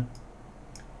coaster.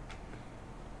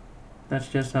 That's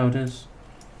just how it is.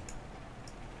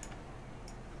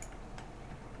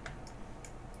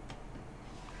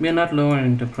 We're not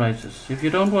lowering the prices. If you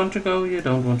don't want to go, you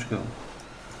don't want to go.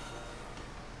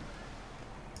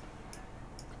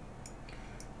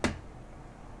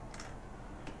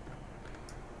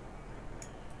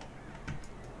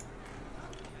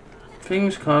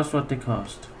 Things cost what they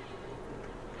cost.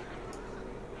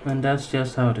 And that's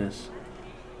just how it is.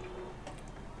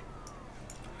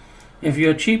 If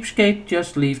you're a cheapskate,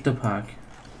 just leave the park.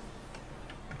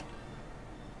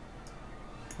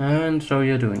 And so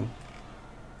you're doing.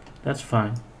 That's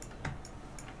fine.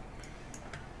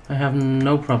 I have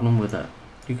no problem with that.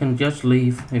 You can just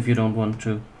leave if you don't want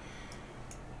to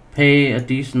pay a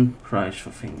decent price for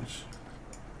things.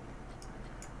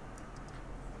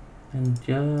 And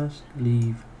just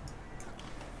leave.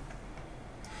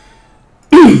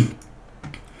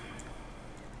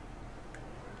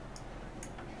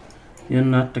 You're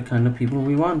not the kind of people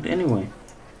we want anyway.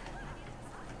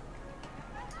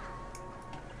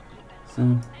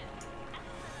 So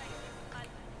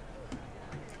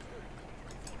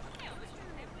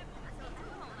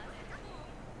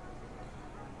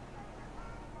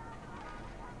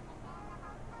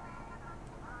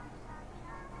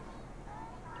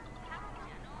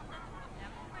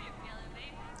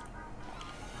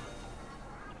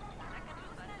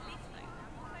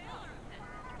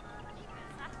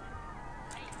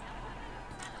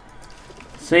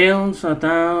sales are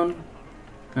down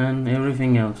and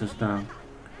everything else is down.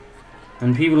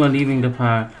 And people are leaving the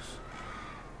parks.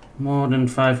 More than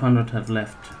 500 have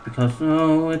left because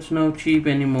no, it's no cheap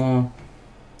anymore.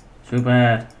 Too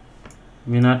bad.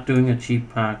 We're not doing a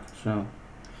cheap park, so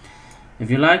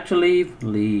if you like to leave,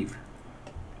 leave.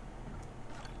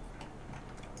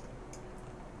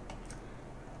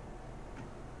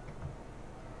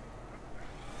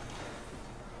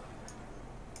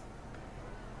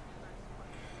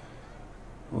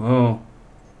 Whoa.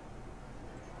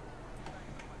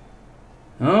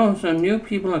 Oh, so new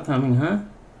people are coming, huh?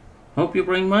 Hope you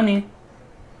bring money.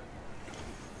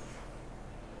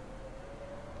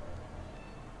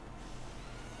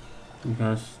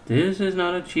 Because this is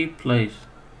not a cheap place.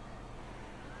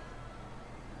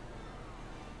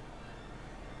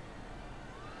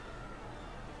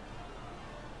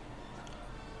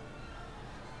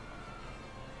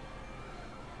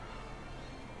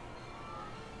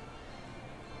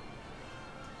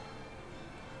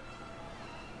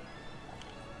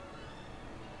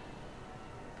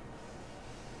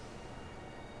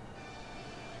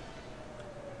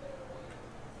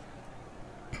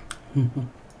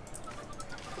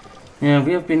 Yeah,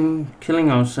 we have been killing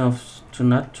ourselves to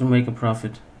not to make a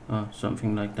profit or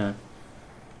something like that.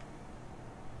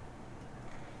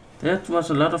 That was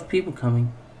a lot of people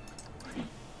coming.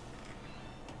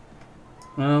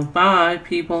 Well, bye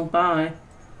people, bye.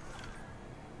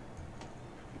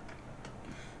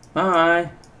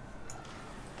 Bye.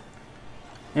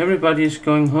 Everybody's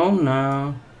going home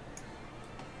now.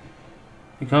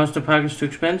 Because the park is too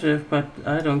expensive, but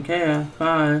I don't care.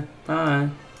 Bye. Bye.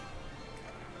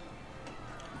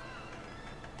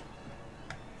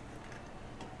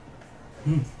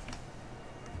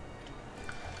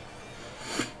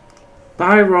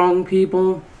 Bye, wrong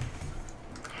people.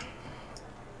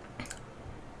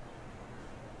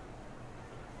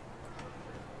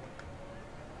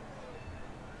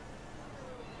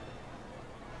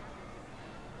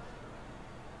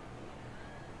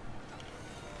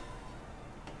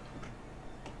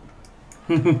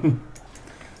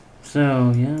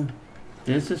 So yeah,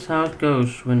 this is how it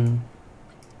goes when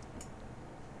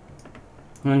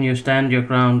you stand your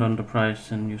ground on the price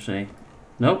and you say,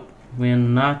 nope, we're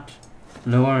not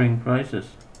lowering prices.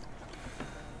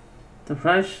 The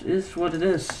price is what it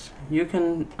is. You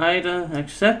can either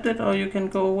accept it or you can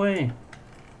go away.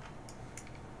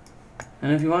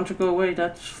 And if you want to go away,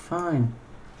 that's fine.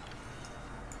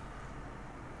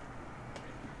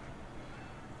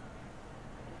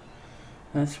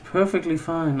 That's perfectly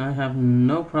fine. I have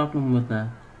no problem with that.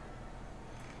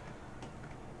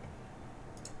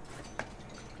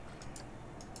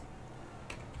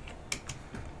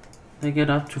 They get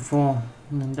up to 4,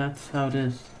 and that's how it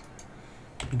is.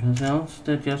 Because else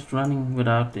they're just running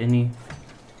without any.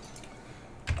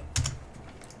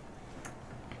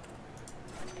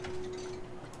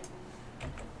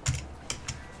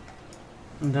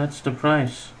 And that's the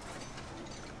price.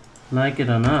 Like it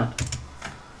or not.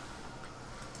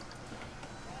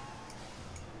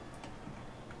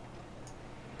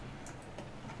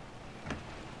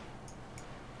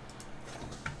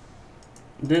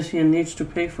 This here needs to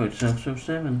pay for itself, so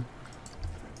 7.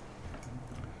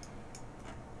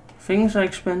 Things are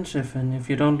expensive, and if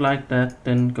you don't like that,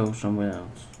 then go somewhere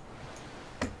else.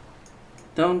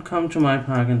 Don't come to my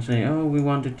park and say, oh, we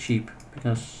want it cheap,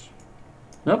 because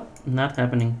nope, not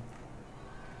happening.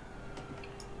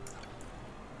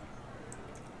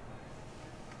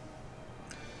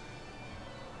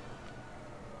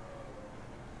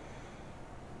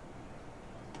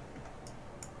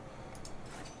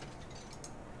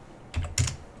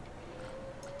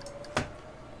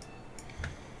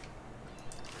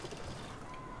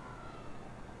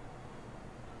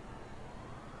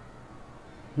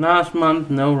 Last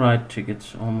month, no ride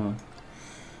tickets, almost.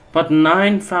 But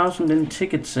 9,000 in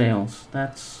ticket sales.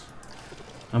 That's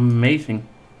Amazing.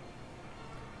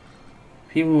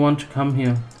 People want to come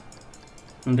here.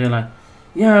 And they're like,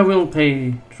 yeah, I will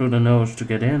pay through the nose to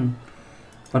get in.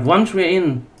 But once we're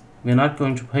in, we're not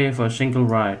going to pay for a single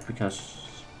ride, because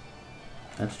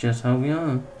that's just how we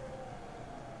are.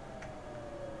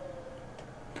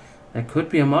 There could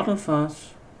be a model for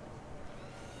us.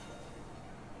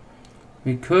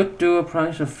 We could do a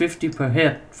price of 50 per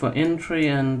head for entry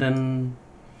and then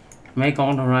make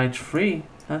all the rides free.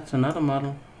 That's another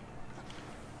model.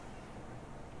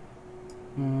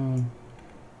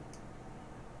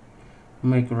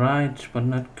 Make rides but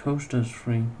not coasters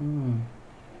free.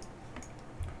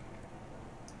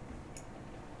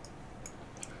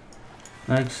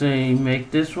 Like say,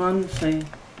 make this one, say,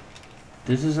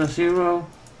 this is a 0.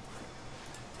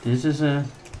 This is a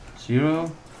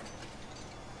 0.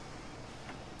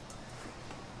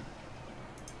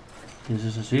 This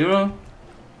is a 0.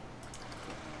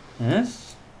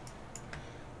 Yes.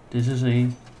 This is a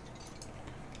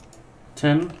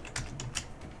 10.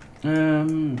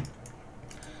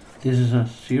 This is a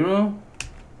 0.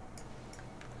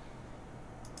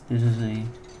 This is a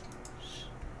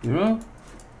 0.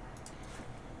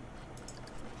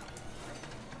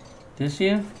 This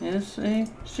here is a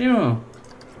 0.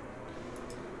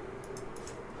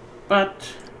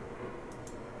 But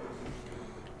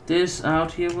this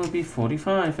out here will be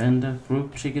 45 and the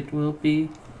group ticket will be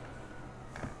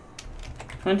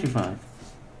 25.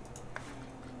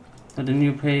 But then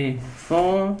you pay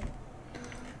for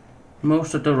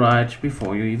most of the rides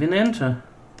before you even enter.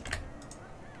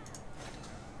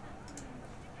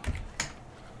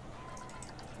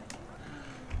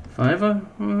 Fiver.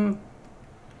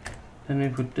 Then we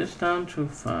put this down to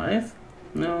 5.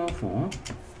 No, 4.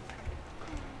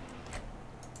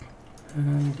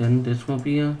 And then this will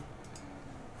be a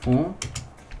 4.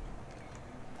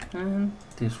 And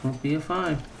this will be a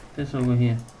 5. This over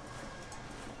here.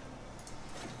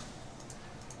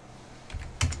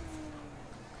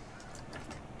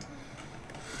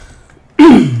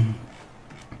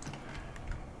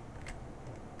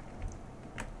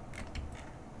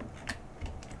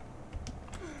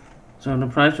 So the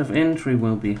price of entry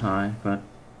will be high, but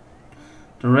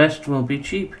the rest will be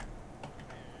cheap.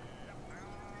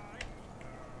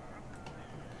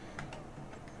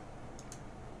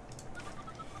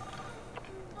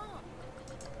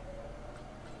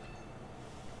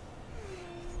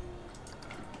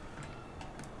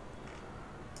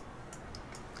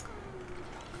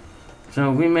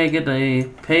 So we make it a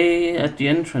pay at the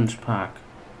entrance park.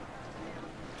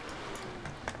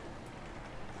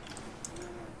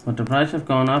 But the price have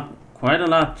gone up quite a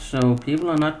lot, so people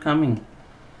are not coming.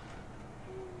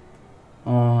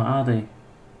 Or are they?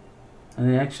 Are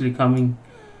they actually coming?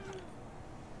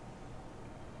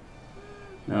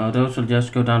 No, those will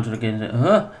just go down to the gate and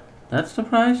say, that's the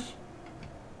price?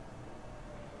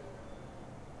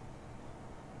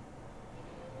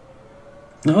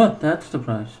 That's the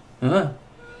price. We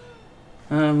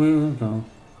will go.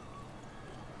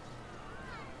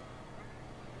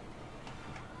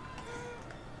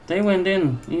 They went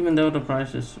in, even though the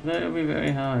price is very,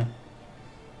 very high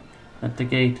at the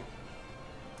gate.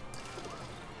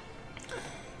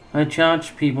 I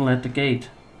charge people at the gate.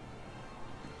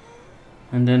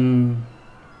 And then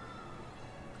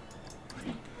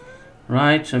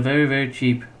rides are very, very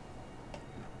cheap.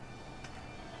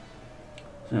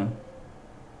 So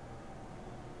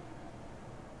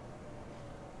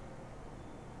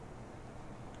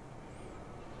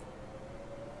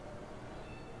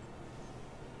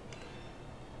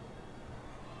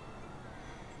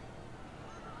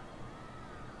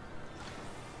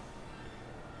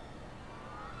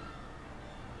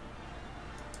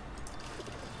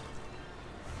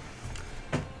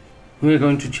we're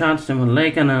going to charge them a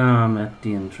leg and an arm at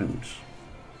the entrance.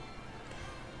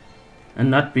 And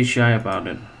not be shy about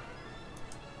it.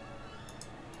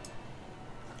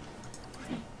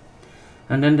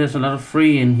 And then there's a lot of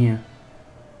free in here.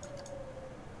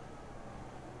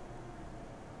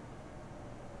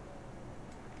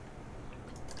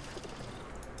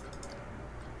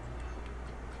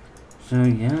 So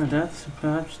yeah, that's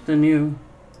perhaps the new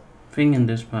thing in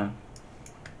this park.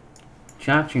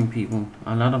 Charging people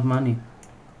a lot of money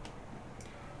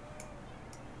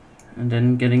and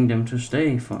then getting them to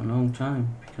stay for a long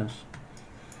time, because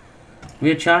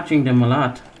we're charging them a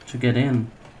lot to get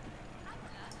in.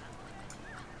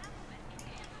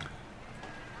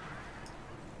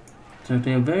 So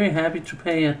they're very happy to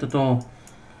pay at the door,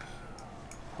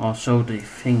 or so they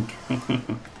think.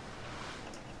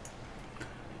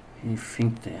 They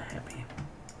think they're happy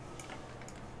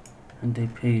and they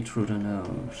pay through the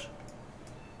nose.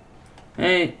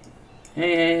 Hey,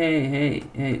 Hey.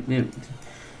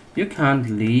 You can't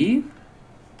leave.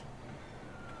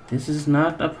 This is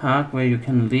not a park where you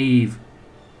can leave.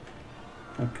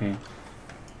 Okay.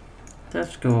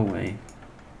 Let's go away.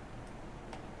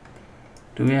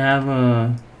 Do we have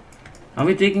a... Are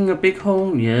we digging a big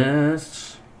hole?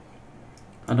 Yes.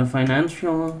 On the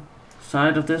financial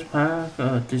side of this park,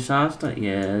 a disaster?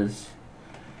 Yes.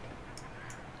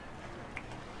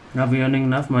 Are we earning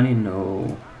enough money?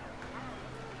 No.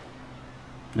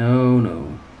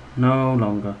 No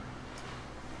longer.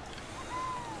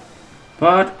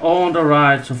 But all the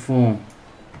rights are full.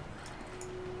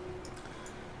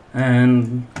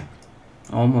 And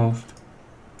almost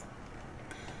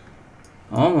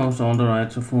all the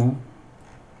rights are full.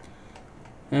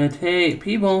 And hey,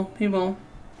 people,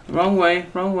 wrong way.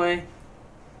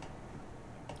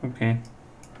 Okay.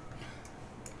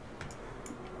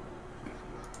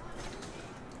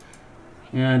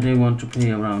 Yeah, they want to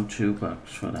pay around $2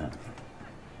 for that.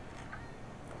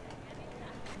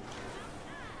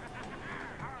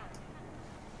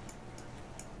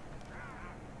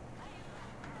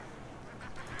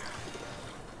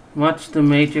 What's the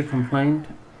major complaint?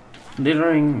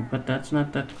 Littering, but that's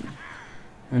not that.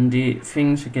 And the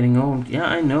things are getting old. Yeah,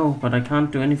 I know, but I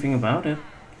can't do anything about it.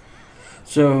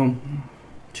 So,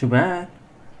 too bad.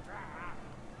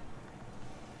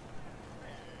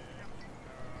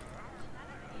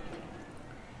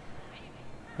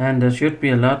 And there should be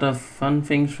a lot of fun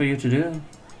things for you to do.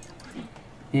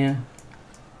 Yeah.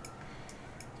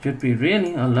 Should be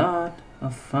really a lot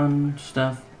of fun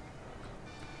stuff.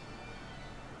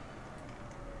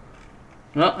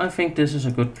 Well, I think this is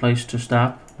a good place to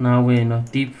stop. Now we're in a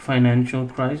deep financial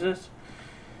crisis.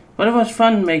 But it was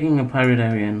fun making a pirate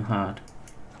area in Heart.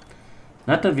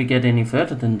 Not that we get any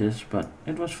further than this, but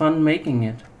it was fun making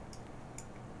it.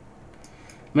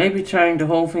 Maybe tearing the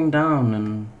whole thing down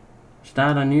and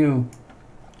start anew.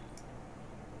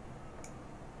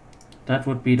 That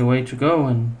would be the way to go,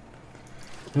 and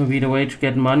it would be the way to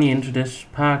get money into this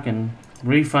park and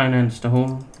refinance the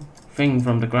whole thing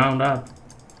from the ground up.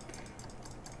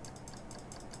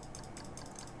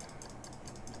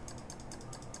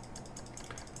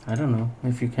 I don't know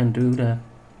if you can do that.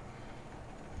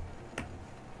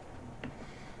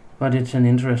 But it's an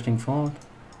interesting thought.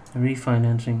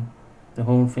 Refinancing the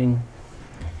whole thing.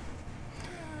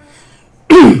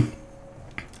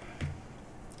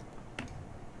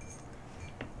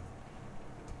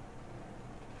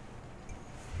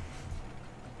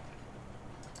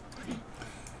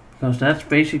 Because that's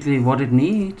basically what it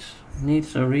needs. It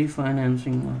needs a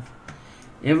refinancing of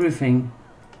everything.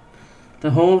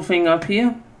 The whole thing up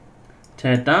here.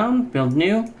 Tear it down, build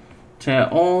new. Tear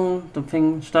all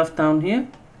the stuff down here.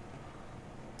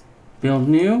 Build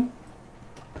new.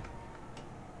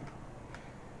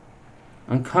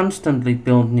 And constantly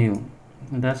build new.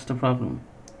 And that's the problem.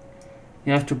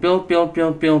 You have to build,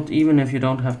 even if you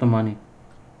don't have the money.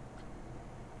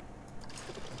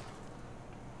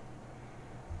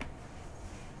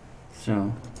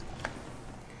 So,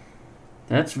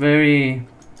 that's very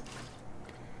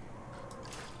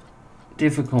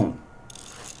difficult.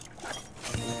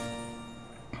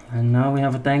 And now we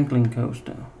have a dangling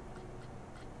coaster.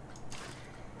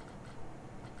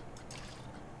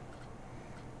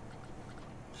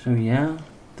 So yeah,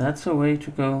 that's a way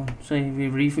to go. Say we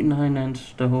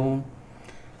refinance the whole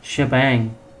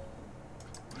shebang.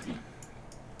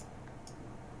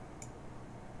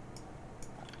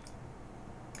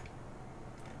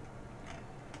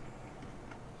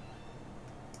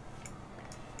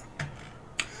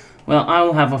 Well,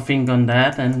 I'll have a think on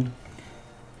that, and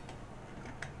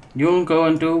you'll go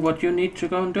and do what you need to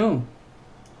go and do.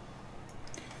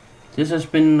 This has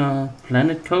been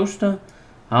Planet Coaster.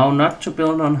 How not to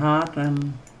build on hard,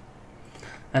 and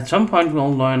at some point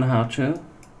we'll learn how to.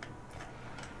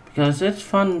 Because it's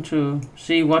fun to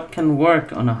see what can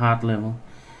work on a hard level.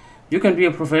 You can be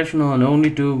a professional and only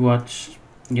do what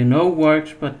you know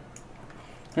works, but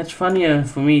it's funnier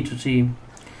for me to see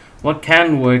what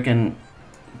can work and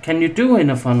can you do in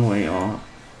a fun way. And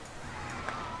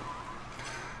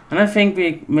I think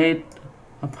we made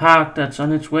a park that's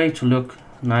on its way to look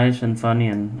nice and funny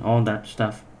and all that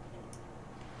stuff.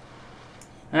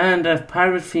 And a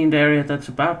pirate themed area that's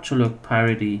about to look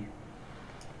piratey.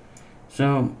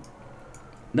 So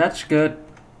that's good.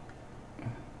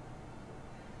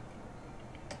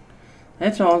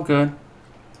 It's all good.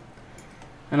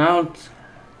 And I'll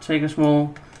take a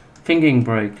small thinking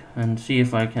break and see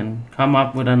if I can come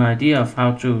up with an idea of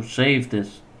how to save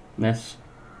this mess.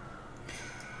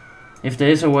 If there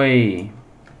is a way.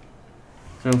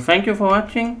 So thank you for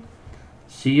watching.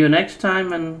 See you next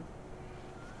time, and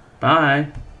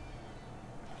bye.